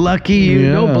 25, lucky you.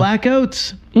 No Yeah.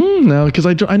 blackouts? No, because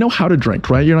I know how to drink,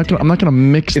 right? I'm not gonna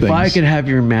mix If things. I could have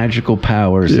your magical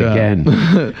powers Yeah. again,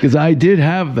 because I did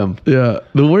have them. Yeah,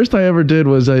 the worst I ever did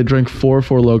was I drank 4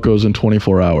 Locos in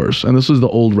 24 hours, and this was the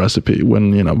old recipe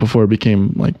when before it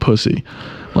became like pussy.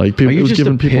 Like people, Are it you was just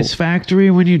giving a people. piss factory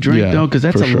when you drink, Yeah, though? Because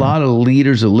that's for a sure. lot of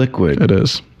liters of liquid. It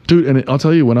is. Dude, and I'll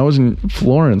tell you, when I was in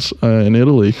Florence, in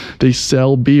Italy, they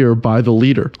sell beer by the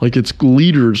liter. Like, it's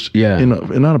liters Yeah. in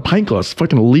not a pint glass, it's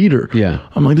fucking a liter. Yeah.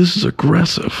 I'm like, this is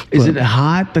aggressive. Is But it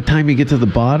hot the time you get to the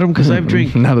bottom? Because I've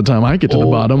drank. now the time I get to the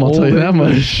Old- bottom, I'll tell you that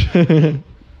much.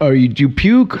 Or do you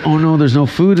puke? Oh no, there's no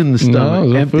food in the stomach.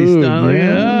 No, Empty food. stomach.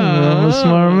 Yeah. I'm a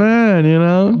smart man, you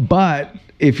know? But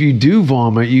if you do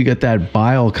vomit, you get that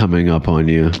bile coming up on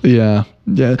you. Yeah.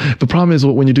 Yeah. The problem is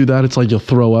when you do that, it's like you'll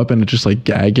throw up and it's just like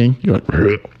gagging. You're like,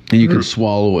 And you can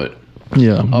swallow it.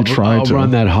 yeah, I'm trying I'll to.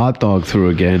 run that hot dog through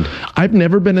again. I've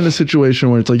never been in a situation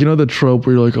where it's like, the trope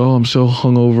where you're like, oh, I'm so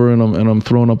hungover and I'm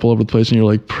throwing up all over the place, and you're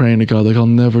like praying to God, like, I'll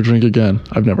never drink again.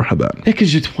 I've never had that. Yeah,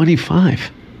 because you're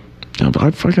 25. Yeah,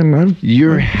 but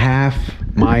You're half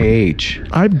my age.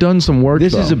 I've done some work.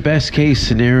 This though. is a best case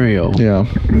scenario. Yeah.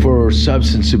 For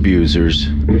substance abusers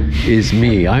is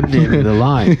me. I'm the end of the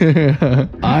line.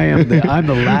 I'm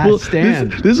the last Well,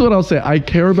 stand. this is what I'll say. I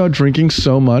care about drinking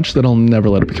so much that I'll never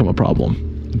let it become a problem.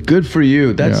 Good for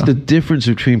you. That's Yeah. the difference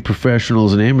between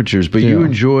professionals and amateurs. But you Yeah.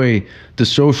 enjoy the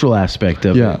social aspect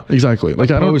of Yeah, it. exactly. Like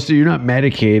I don't. Opposed to you're not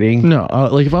medicating. No,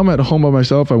 like if I'm at home by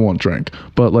myself, I won't drink.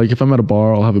 But like if I'm at a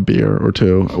bar, I'll have a beer or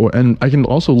two, and I can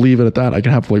also leave it at that. I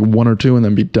can have like 1 or 2 and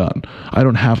then be done. I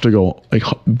don't have to go like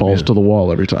balls to the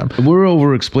wall every time. We're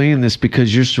over explaining this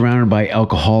because you're surrounded by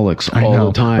alcoholics I all know.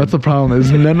 the time. That's the problem.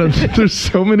 Is there's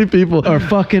so many people are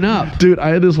fucking up. Dude, I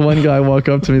had this one guy walk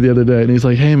up to me the other day and he's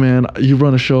like, hey man, you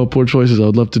run a show at Poor Choices. I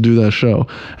would love to do that show.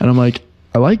 And I'm like,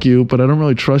 I like you, but I don't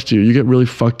really trust you. You get really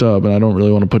fucked up and I don't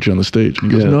really want to put you on the stage.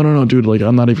 And he goes, Yeah. no, dude, like I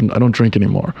don't drink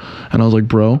anymore. And I was like,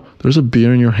 bro, there's a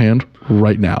beer in your hand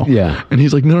right now. Yeah. And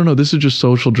he's like, no, this is just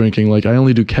social drinking. Like I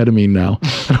only do ketamine now.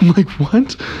 And I'm like,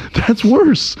 what? That's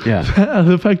worse. Yeah.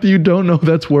 The fact that you don't know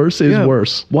that's worse is Yeah.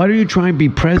 worse. Why don't you try and be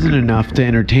present enough to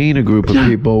entertain a group of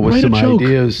people with write some a joke.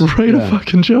 ideas? Write Yeah. a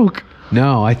fucking joke.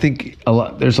 No, I think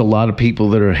there's a lot of people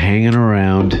that are hanging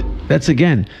around. That's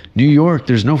again, New York.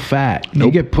 There's no fat. You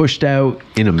Nope. get pushed out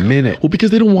in a minute. Well, because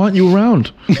they don't want you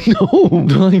around. No,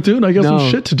 Like, dude, I got No. some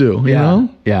shit to do. You Yeah. know?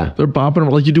 Yeah. They're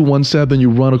bopping like you do one set, then you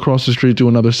run across the street, do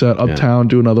another set, uptown,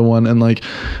 do another one, and like,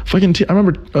 fucking. I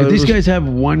remember If these there was- guys have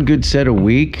one good set a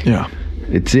week. Yeah,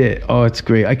 It's it. Oh, it's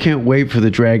great. I can't wait for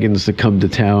the Dragons to come to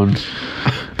town.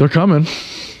 they're coming.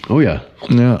 Oh yeah.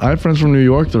 Yeah, I have friends from New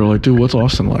York that are like, dude, what's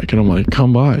Austin like? And I'm like,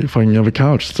 come by. If I can have a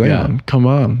couch, stay Yeah. on. Come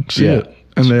on, see Yeah. it.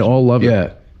 And they all love it. Yeah.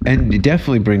 And you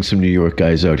definitely bring some New York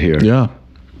guys out here. Yeah.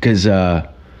 Because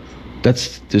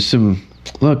there's some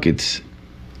look, it's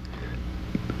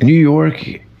New York,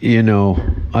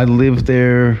 I lived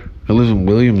there. I lived in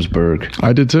Williamsburg.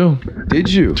 I did too.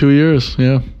 Did you? 2 years.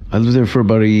 Yeah. I lived there for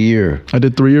about a year. I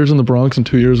did 3 years in the Bronx and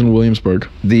 2 years in Williamsburg.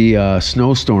 The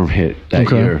snowstorm hit that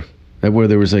Okay. year. That where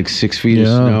there was like 6 feet of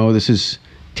Yeah. snow. This is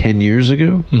 10 years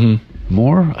ago. Mm-hmm.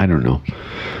 More? I don't know.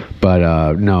 But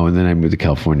no, and then I moved to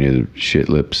California. The shit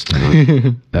lips.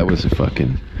 That was a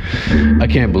fucking. I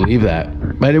can't believe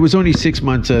that. But it was only 6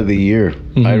 months out of the year.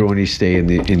 Mm-hmm. I'd only stay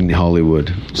in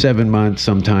Hollywood. 7 months,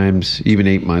 sometimes even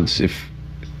 8 months,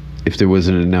 if there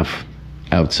wasn't enough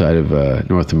outside of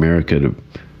North America to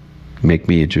make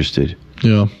me interested.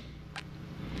 Yeah.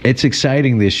 It's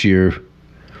exciting this year.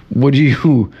 What do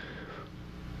you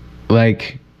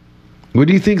like? What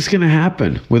do you think's going to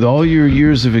happen with all your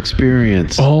years of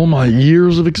experience? All my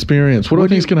years of experience. What do I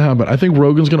think is going to happen? I think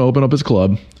Rogan's going to open up his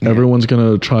club. Everyone's going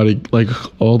to try to, like,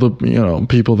 all the,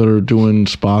 people that are doing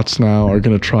spots now are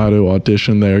going to try to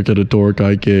audition there, get a door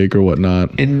guy gig or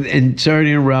whatnot. And sorry to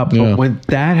interrupt, Yeah. but when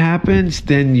that happens,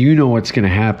 then you know what's going to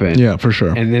happen. Yeah, for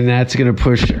sure. And then that's going to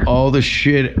push all the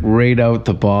shit right out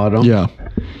the bottom. Yeah.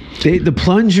 The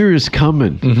plunger is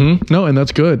coming. No, and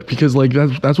that's good because like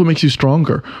that's what makes you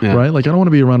stronger, Yeah. right? Like I don't want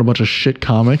to be around a bunch of shit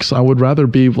comics. I would rather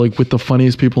be like with the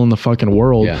funniest people in the fucking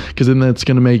world Yeah. because then that's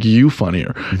gonna make you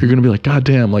funnier. You're gonna be like, God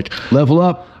damn, like Level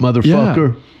up,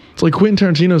 motherfucker. yeah. It's like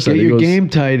Quentin Tarantino said. Get he your goes, game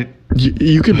tight.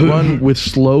 You could run with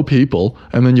slow people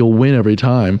and then you'll win every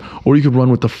time, or you could run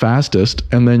with the fastest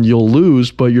and then you'll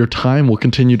lose, but your time will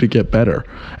continue to get better.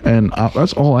 And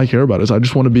that's all I care about is I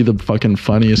just want to be the fucking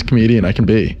funniest comedian I can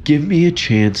be. Give me a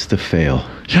chance to fail.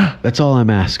 Yeah. That's all I'm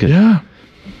asking. Yeah.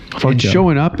 Fuck And yeah.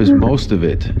 showing up is most of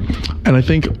it. And I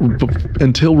think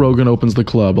until Rogan opens the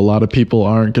club, a lot of people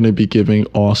aren't going to be giving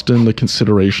Austin the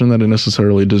consideration that it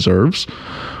necessarily deserves.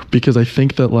 Because I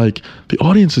think that like the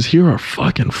audiences here are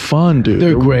fucking fun, dude.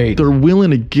 They're great. They're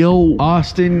willing to go.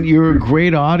 Austin, you're a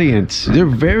great audience. They're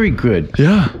very good.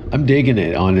 Yeah. I'm digging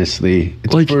it, honestly.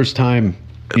 It's Like- the first time,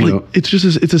 you know, It's just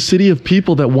it's a city of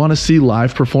people that want to see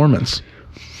live performance.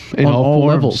 in on all forms.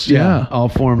 levels, yeah. All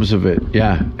forms of it.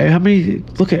 Yeah. Hey, how many?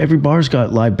 Look at every bar's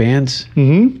got live bands.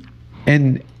 Mm-hmm.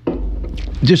 And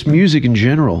just music in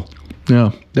general.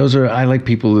 Yeah. Those are. I like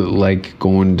people that like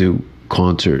going to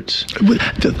concerts.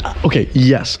 Okay,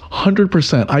 yes,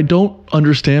 100%. I don't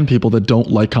understand people that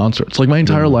don't like concerts. Like my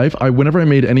entire life, whenever I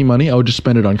made any money, I would just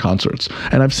spend it on concerts.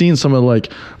 And I've seen some of like,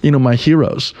 my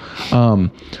heroes. Some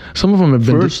of them have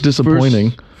been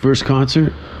disappointing. First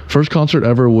concert. First concert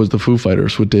ever was the Foo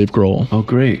Fighters with Dave Grohl. Oh,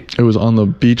 great. It was on the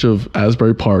beach of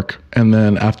Asbury Park. And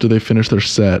then after they finished their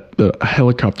set, the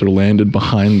helicopter landed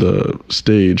behind the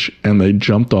stage and they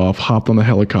jumped off, hopped on the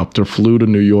helicopter, flew to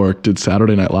New York, did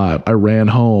Saturday Night Live. I ran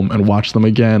home and watched them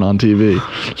again on TV.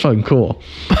 It's fucking cool.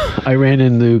 I ran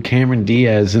into Cameron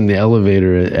Diaz in the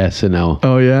elevator at SNL.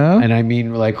 Oh, yeah? And I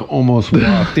mean, like, almost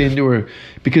walked into her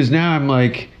because now I'm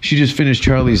like, she just finished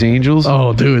Charlie's Angels.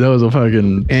 Oh, dude, that was a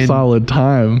fucking And- solid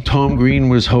time. Tom Green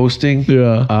was hosting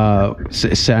Yeah.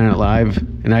 Saturday Night Live,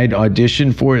 and I'd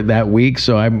auditioned for it that week.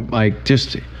 So I'm like,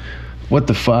 just what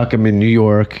the fuck? I'm in New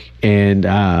York, and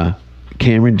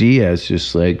Cameron Diaz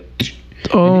just like,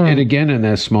 Oh. and again in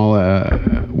that small,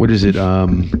 what is it?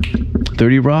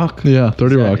 30 Rock. Yeah,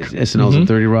 30 Rock. SNL's in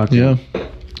 30 Rock. Yeah.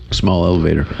 Small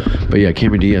elevator, but yeah,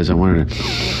 Cameron Diaz. I wanted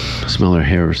to smell her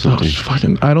hair or Oh, something. it's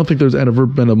fucking, I don't think there's ever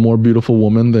been a more beautiful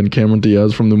woman than Cameron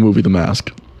Diaz from the movie The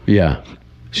Mask. Yeah,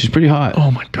 she's pretty hot. Oh,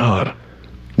 my God.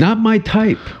 Not my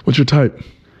type. What's your type?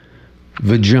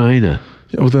 Vagina.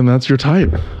 Well, then that's your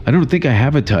type. I don't think I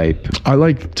have a type. I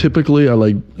like, typically, I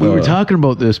like... We were talking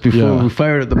about this before yeah. we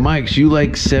fired at the mics. You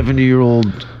like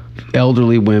 70-year-old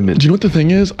elderly women. Do you know what the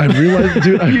thing is? I realized,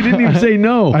 dude... You didn't even say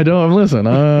no. I don't. Listen,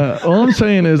 all I'm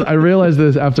saying is I realized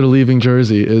this after leaving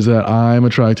Jersey is that I'm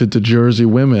attracted to Jersey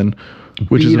women,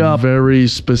 which is Beat a up. very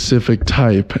specific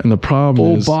type. And the problem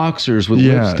Old is... boxers with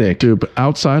Yeah, lipstick. dude, but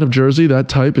outside of Jersey, that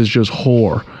type is just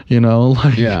whore,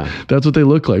 like, Yeah. that's what they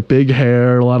look like. Big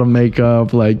hair, a lot of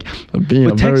makeup, like, But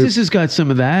very, Texas has got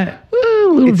some of that. a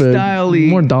little it's bit styly.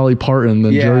 more Dolly Parton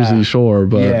than Yeah. Jersey Shore,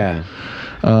 but Yeah.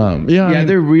 I Yeah, mean,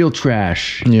 they're real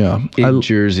trash. yeah. In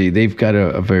Jersey. They've got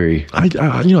a very... I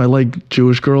like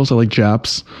Jewish girls. I like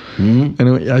Japs, Mm-hmm.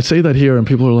 and I say that here, and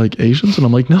people are like Asians, and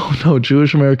I'm like, no,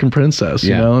 Jewish American princess.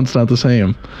 Yeah. It's not the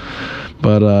same.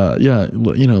 But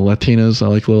Latinas. I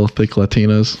like little thick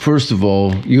Latinas. First of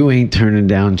all, you ain't turning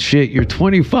down shit. You're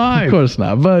 25. Of course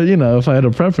not. But if I had a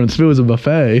preference, if it was a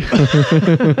buffet,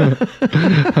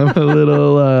 I'm a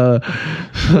little.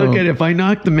 Look at it. If I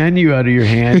knocked the menu out of your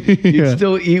hand, you'd Yeah.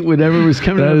 still eat whatever was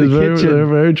coming That out of is the very, kitchen.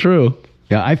 very true.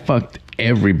 Yeah, I fucked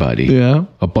everybody. Yeah.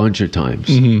 A bunch of times.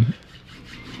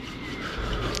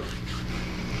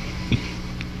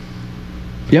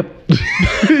 Yep.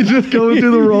 Just going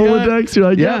through the Rolodex, you're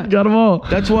like, yeah, got them all.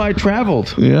 That's why I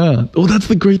traveled. Yeah. Well, that's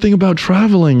the great thing about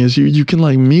traveling is you can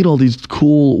like meet all these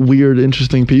cool, weird,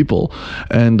 interesting people,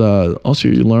 and also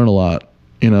you learn a lot.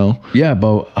 Yeah,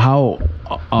 but how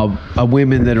a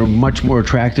women that are much more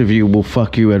attractive to you will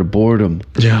fuck you out of boredom.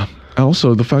 Yeah.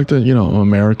 Also, the fact that I'm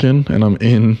American and I'm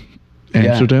in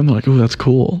Amsterdam, they're like, oh, that's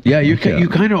cool. Yeah, you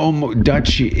kind of almost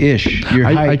Dutch-ish. Your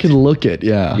height. I can look it.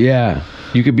 Yeah. Yeah,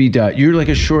 you could be Dutch. You're like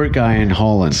a short guy in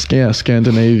Holland. Yeah,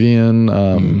 Scandinavian.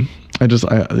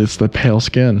 It's the pale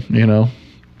skin.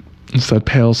 It's that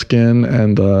pale skin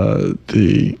and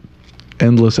the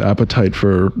endless appetite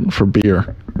for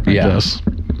beer. I guess.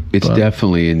 It's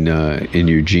definitely in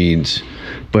your genes,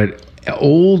 but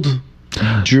old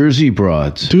Jersey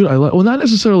broads. Dude, not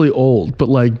necessarily old, but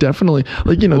like definitely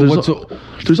like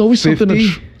there's always something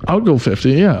 50? I would go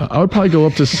 50. Yeah, I would probably go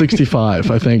up to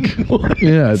 65. I think.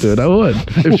 Yeah, dude, I would.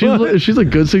 If she's a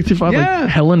good 65, Yeah. like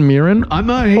Helen Mirren. I'm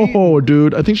not hating. Oh,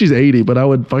 dude, I think she's 80, but I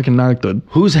would fucking knock the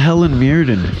Who's Helen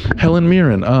Mirren? Helen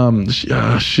Mirren.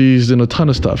 She's in a ton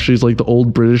of stuff. She's like the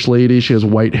old British lady. She has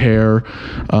white hair.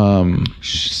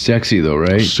 Sexy though,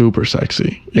 right? Super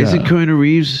sexy. Yeah. Isn't Keanu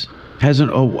Reeves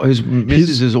hasn't? Oh, his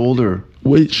missus is older.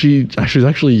 Wait, she's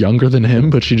actually younger than him,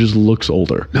 but she just looks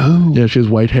older. No. Yeah, she has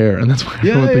white hair, and that's why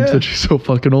everyone thinks that she's so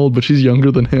fucking old, but she's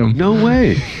younger than him. No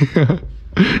way.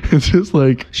 It's just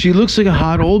like, She looks like a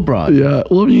hot old broad. yeah.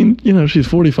 Well, I mean, she's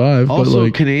 45, Also but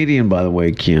like, Canadian, by the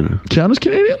way, Keanu. Keanu's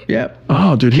Canadian? Yep.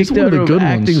 Oh, dude, he's Kicked one out of the of good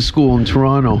acting ones. school in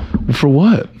Toronto For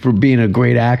what? for being a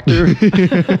great actor.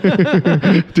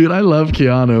 Dude, I love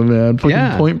Keanu, man. Fucking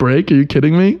Yeah. Point Break. Are you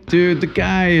kidding me? Dude, the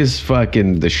guy is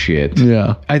fucking the shit.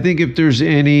 Yeah. I think if there's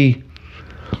any...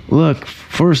 Look,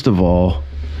 first of all,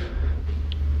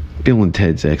 Bill and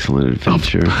Ted's Excellent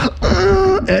Adventure.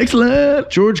 Excellent.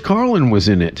 George Carlin was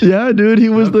in it. Yeah, dude, he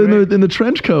was great. in the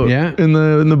trench coat. Yeah. In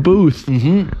the booth.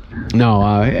 No,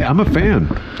 I'm a fan.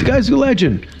 The guy's a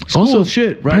legend. It's cool Also,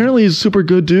 shit, right? apparently he's a super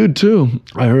good dude too.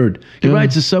 I heard. He Yeah.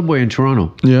 rides the subway in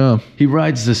Toronto. Yeah. He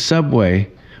rides the subway,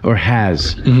 or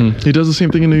has. He does the same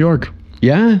thing in New York.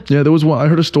 Yeah? Yeah, there was one. I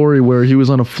heard a story where he was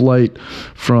on a flight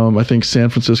from, I think, San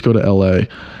Francisco to LA,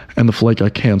 and the flight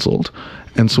got canceled.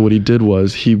 And so what he did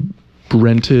was he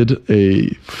rented a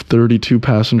 32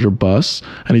 passenger bus,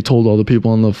 and he told all the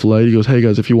people on the flight, he goes, hey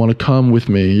guys, if you want to come with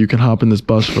me, you can hop in this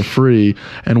bus for free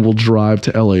and we'll drive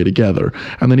to LA together.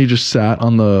 And then he just sat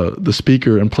on the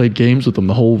speaker and played games with them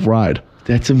the whole ride.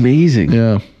 That's amazing.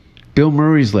 Yeah. Bill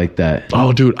Murray's like that.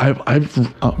 Oh, dude, I've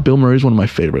Bill Murray's one of my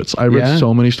favorites. I read Yeah?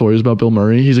 so many stories about Bill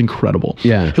Murray. He's incredible.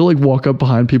 Yeah. He'll like walk up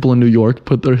behind people in New York,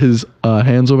 put his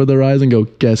hands over their eyes, and go,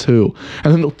 "Guess who?"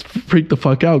 And then they'll freak the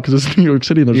fuck out because it's New York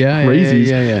City and there's Yeah, yeah, crazies.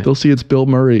 yeah. They'll see it's Bill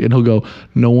Murray, and he'll go,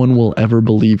 "No one will ever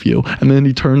believe you." And then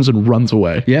he turns and runs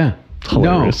away. Yeah.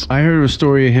 Hilarious. No, I heard a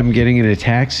story of him getting in a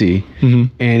taxi, and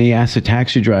he asked the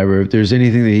taxi driver if there's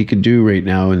anything that he could do right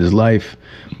now in his life,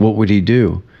 what would he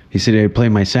do? He said, I'd play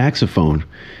my saxophone.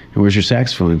 And where's your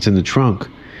saxophone? It's in the trunk.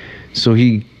 So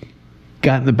he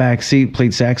got in the back seat,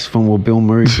 played saxophone while Bill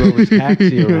Murray drove his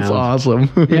taxi around. That's awesome.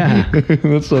 Yeah.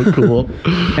 That's so cool.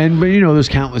 But there's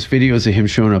countless videos of him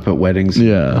showing up at weddings,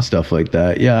 Yeah. and stuff like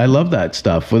that. Yeah, I love that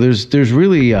stuff. Well, there's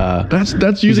really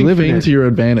That's using living fame it. to your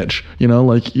advantage.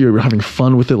 Like you're having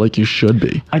fun with it, like you should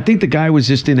be. I think the guy was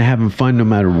just into having fun no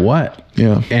matter what.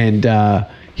 Yeah. And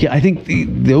I think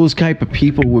those type of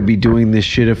people would be doing this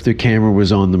shit if the camera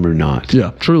was on them or not.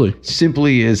 Yeah, truly.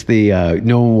 Simply as the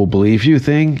no one will believe you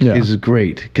thing Yeah. is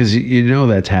great because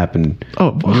that's happened.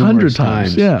 Oh, 100 numerous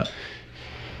times. Yeah.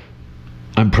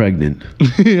 I'm pregnant.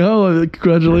 Oh,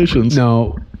 congratulations.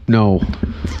 No,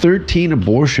 13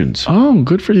 abortions. Oh,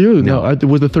 good for you. No.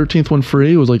 Was the 13th one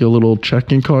free? It was like a little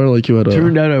checking card, like you had a.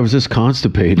 Turned out I was just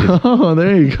constipated. Oh,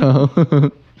 there you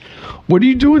go. What are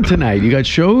you doing tonight? You got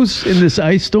shows in this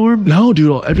ice storm? No,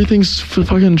 dude, everything's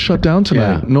fucking shut down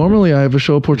tonight. Yeah. Normally, I have a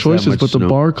show at Poor Choices, much but the snow?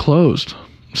 bar closed,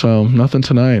 so nothing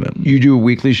tonight. You do a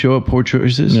weekly show at Poor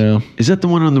Choices? Yeah. Is that the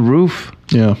one on the roof?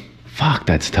 Yeah. Fuck,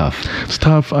 that's tough. It's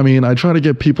tough. I mean, I try to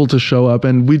get people to show up,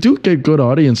 and we do get good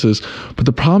audiences, but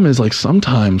the problem is, like,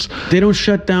 sometimes They don't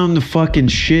shut down the fucking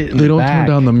shit in they the don't back.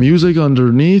 turn down the music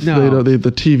underneath. No. The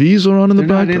TVs are on in the They're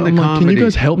not back. in the I'm like, can comedy. you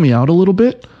guys help me out a little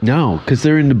bit? No, because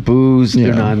they're in the booze. Yeah.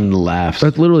 They're not in the laughs.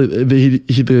 That's literally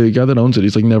the guy that owns it.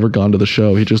 He's like never gone to the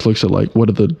show. He just looks at like, what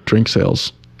are the drink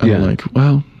sales? And I'm Yeah. like,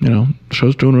 well, the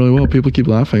show's doing really well. People keep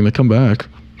laughing. They come back.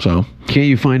 So Can't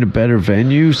you find a better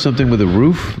venue? Something with a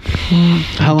roof?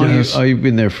 How long? guess. You've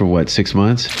been there for what? 6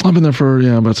 months? I've been there for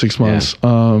about 6 months.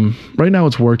 Right now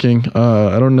it's working.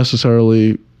 I don't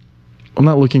necessarily. I'm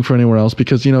not looking for anywhere else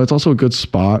because it's also a good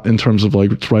spot in terms of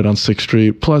like it's right on 6th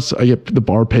Street. Plus, I get the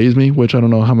bar pays me, which I don't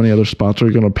know how many other spots are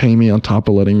going to pay me on top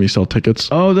of letting me sell tickets.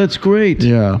 Oh, that's great.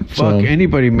 Yeah, Fuck, so-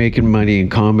 anybody making money in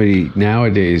comedy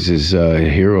nowadays is a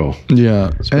hero,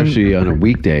 Yeah, especially on a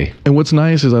weekday. And what's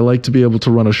nice is I like to be able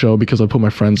to run a show because I put my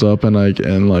friends up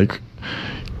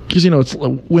because it's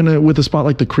with a spot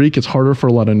like the Creek, it's harder for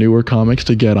a lot of newer comics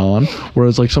to get on.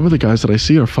 Whereas like some of the guys that I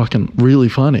see are fucking really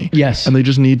funny. Yes. and they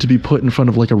just need to be put in front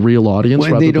of like a real audience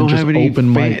When rather they than don't just have any open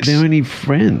mics. they don't have any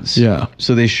friends. Yeah.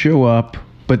 So they show up,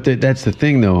 but that's the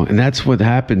thing though, and that's what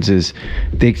happens is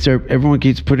everyone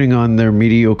keeps putting on their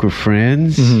mediocre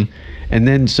friends. Mm-hmm. And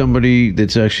then somebody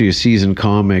that's actually a seasoned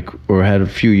comic or had a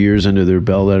few years under their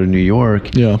belt out of New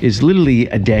York Yeah. is literally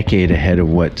a decade ahead of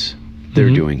what they're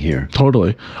Mm-hmm. doing here.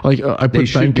 Totally. Like I They put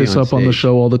should be Bankus on up on the stage.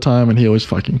 show all the time, and he always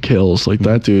fucking kills. Like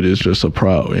that dude is just a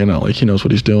pro. Like he knows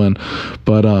what he's doing.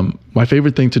 But my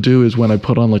favorite thing to do is when I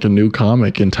put on like a new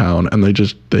comic in town, and they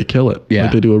kill it. Yeah.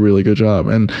 Like, they do a really good job,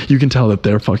 and you can tell that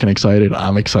they're fucking excited.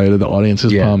 I'm excited. The audience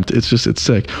is Yeah. pumped. It's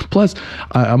sick. Plus,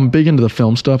 I'm big into the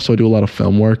film stuff, so I do a lot of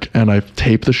film work, and I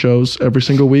tape the shows every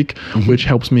single week, Mm-hmm. which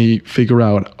helps me figure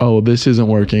out, oh, this isn't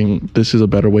working. This is a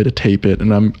better way to tape it,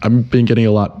 and I've been getting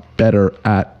a lot better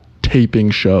at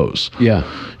taping shows. Yeah.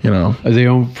 Are they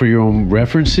for your own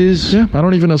references? Yeah, I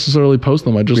don't even necessarily post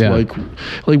them. I just Yeah.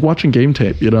 like watching game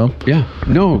tape, Yeah.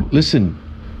 No, listen.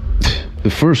 the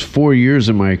first 4 years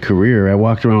of my career, I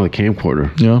walked around with a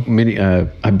camcorder. Yeah.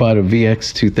 I bought a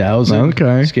VX 2000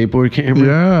 Okay. skateboard camera.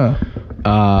 Yeah.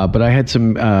 But I had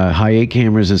some high-8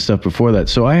 cameras and stuff before that.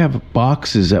 So I have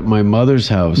boxes at my mother's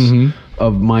house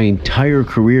of my entire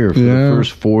career for the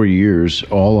first 4 years,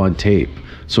 all on tape.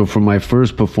 So from my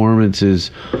first performances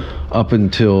up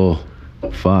until,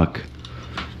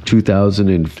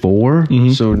 2004.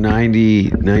 So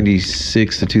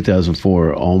 96 to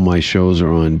 2004, all my shows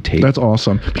are on tape. That's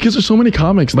awesome. Because there's so many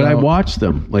comics But now. I watch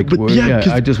them. Like, But yeah,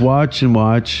 'cause- I just watch and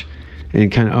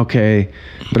kind of, okay.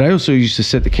 But I also used to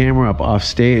set the camera up off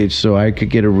stage so I could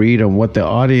get a read on what the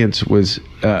audience was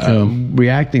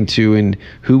reacting to and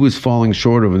who was falling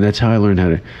short of. And that's how I learned how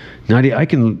to. Nadia, I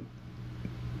can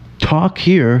talk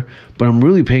here, but I'm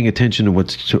really paying attention to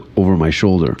what's over my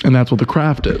shoulder. And that's what the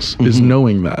craft is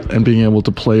knowing that and being able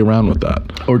to play around with that.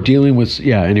 Or dealing with,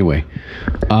 anyway.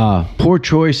 Poor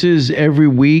Choices every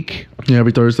week. Yeah,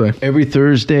 every Thursday. Every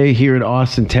Thursday here in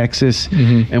Austin, Texas.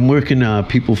 And where can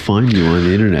people find you on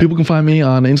the internet? People can find me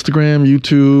on Instagram,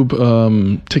 YouTube,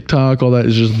 TikTok, all that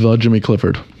is just The Jimmy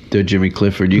Clifford. The Jimmy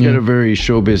Clifford. You got a very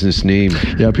show business name.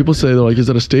 Yeah, people say, they're like, is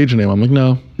that a stage name? I'm like,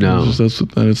 no. No.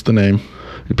 It's the name.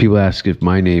 People ask if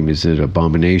my name is an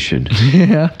abomination.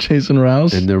 Yeah, Jason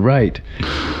Rouse. And they're right.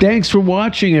 Thanks for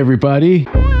watching, everybody.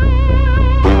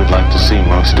 We would like to see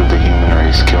most of the human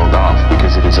race killed off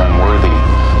because it is unworthy.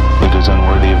 It is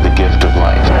unworthy of the gift of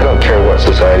life. I don't care what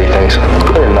society thinks.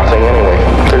 They're nothing anyway.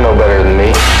 They're no better than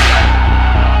me.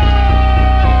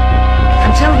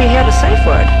 Until we hear the safe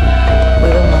word, we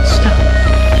will not stop.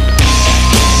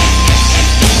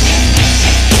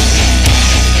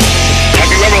 Have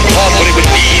you ever thought what it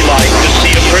would be like to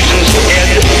see a person's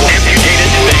head amputated?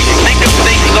 Think of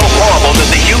things so horrible that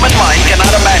the human mind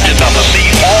cannot imagine them. See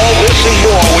all this and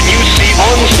more when you see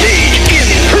on stage,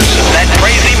 in person, that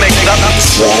crazy mix-up.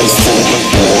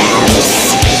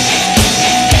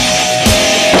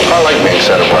 I like being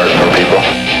set apart from people.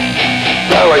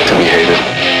 I like to be hated.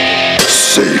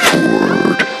 Safe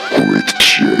Word with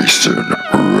Jason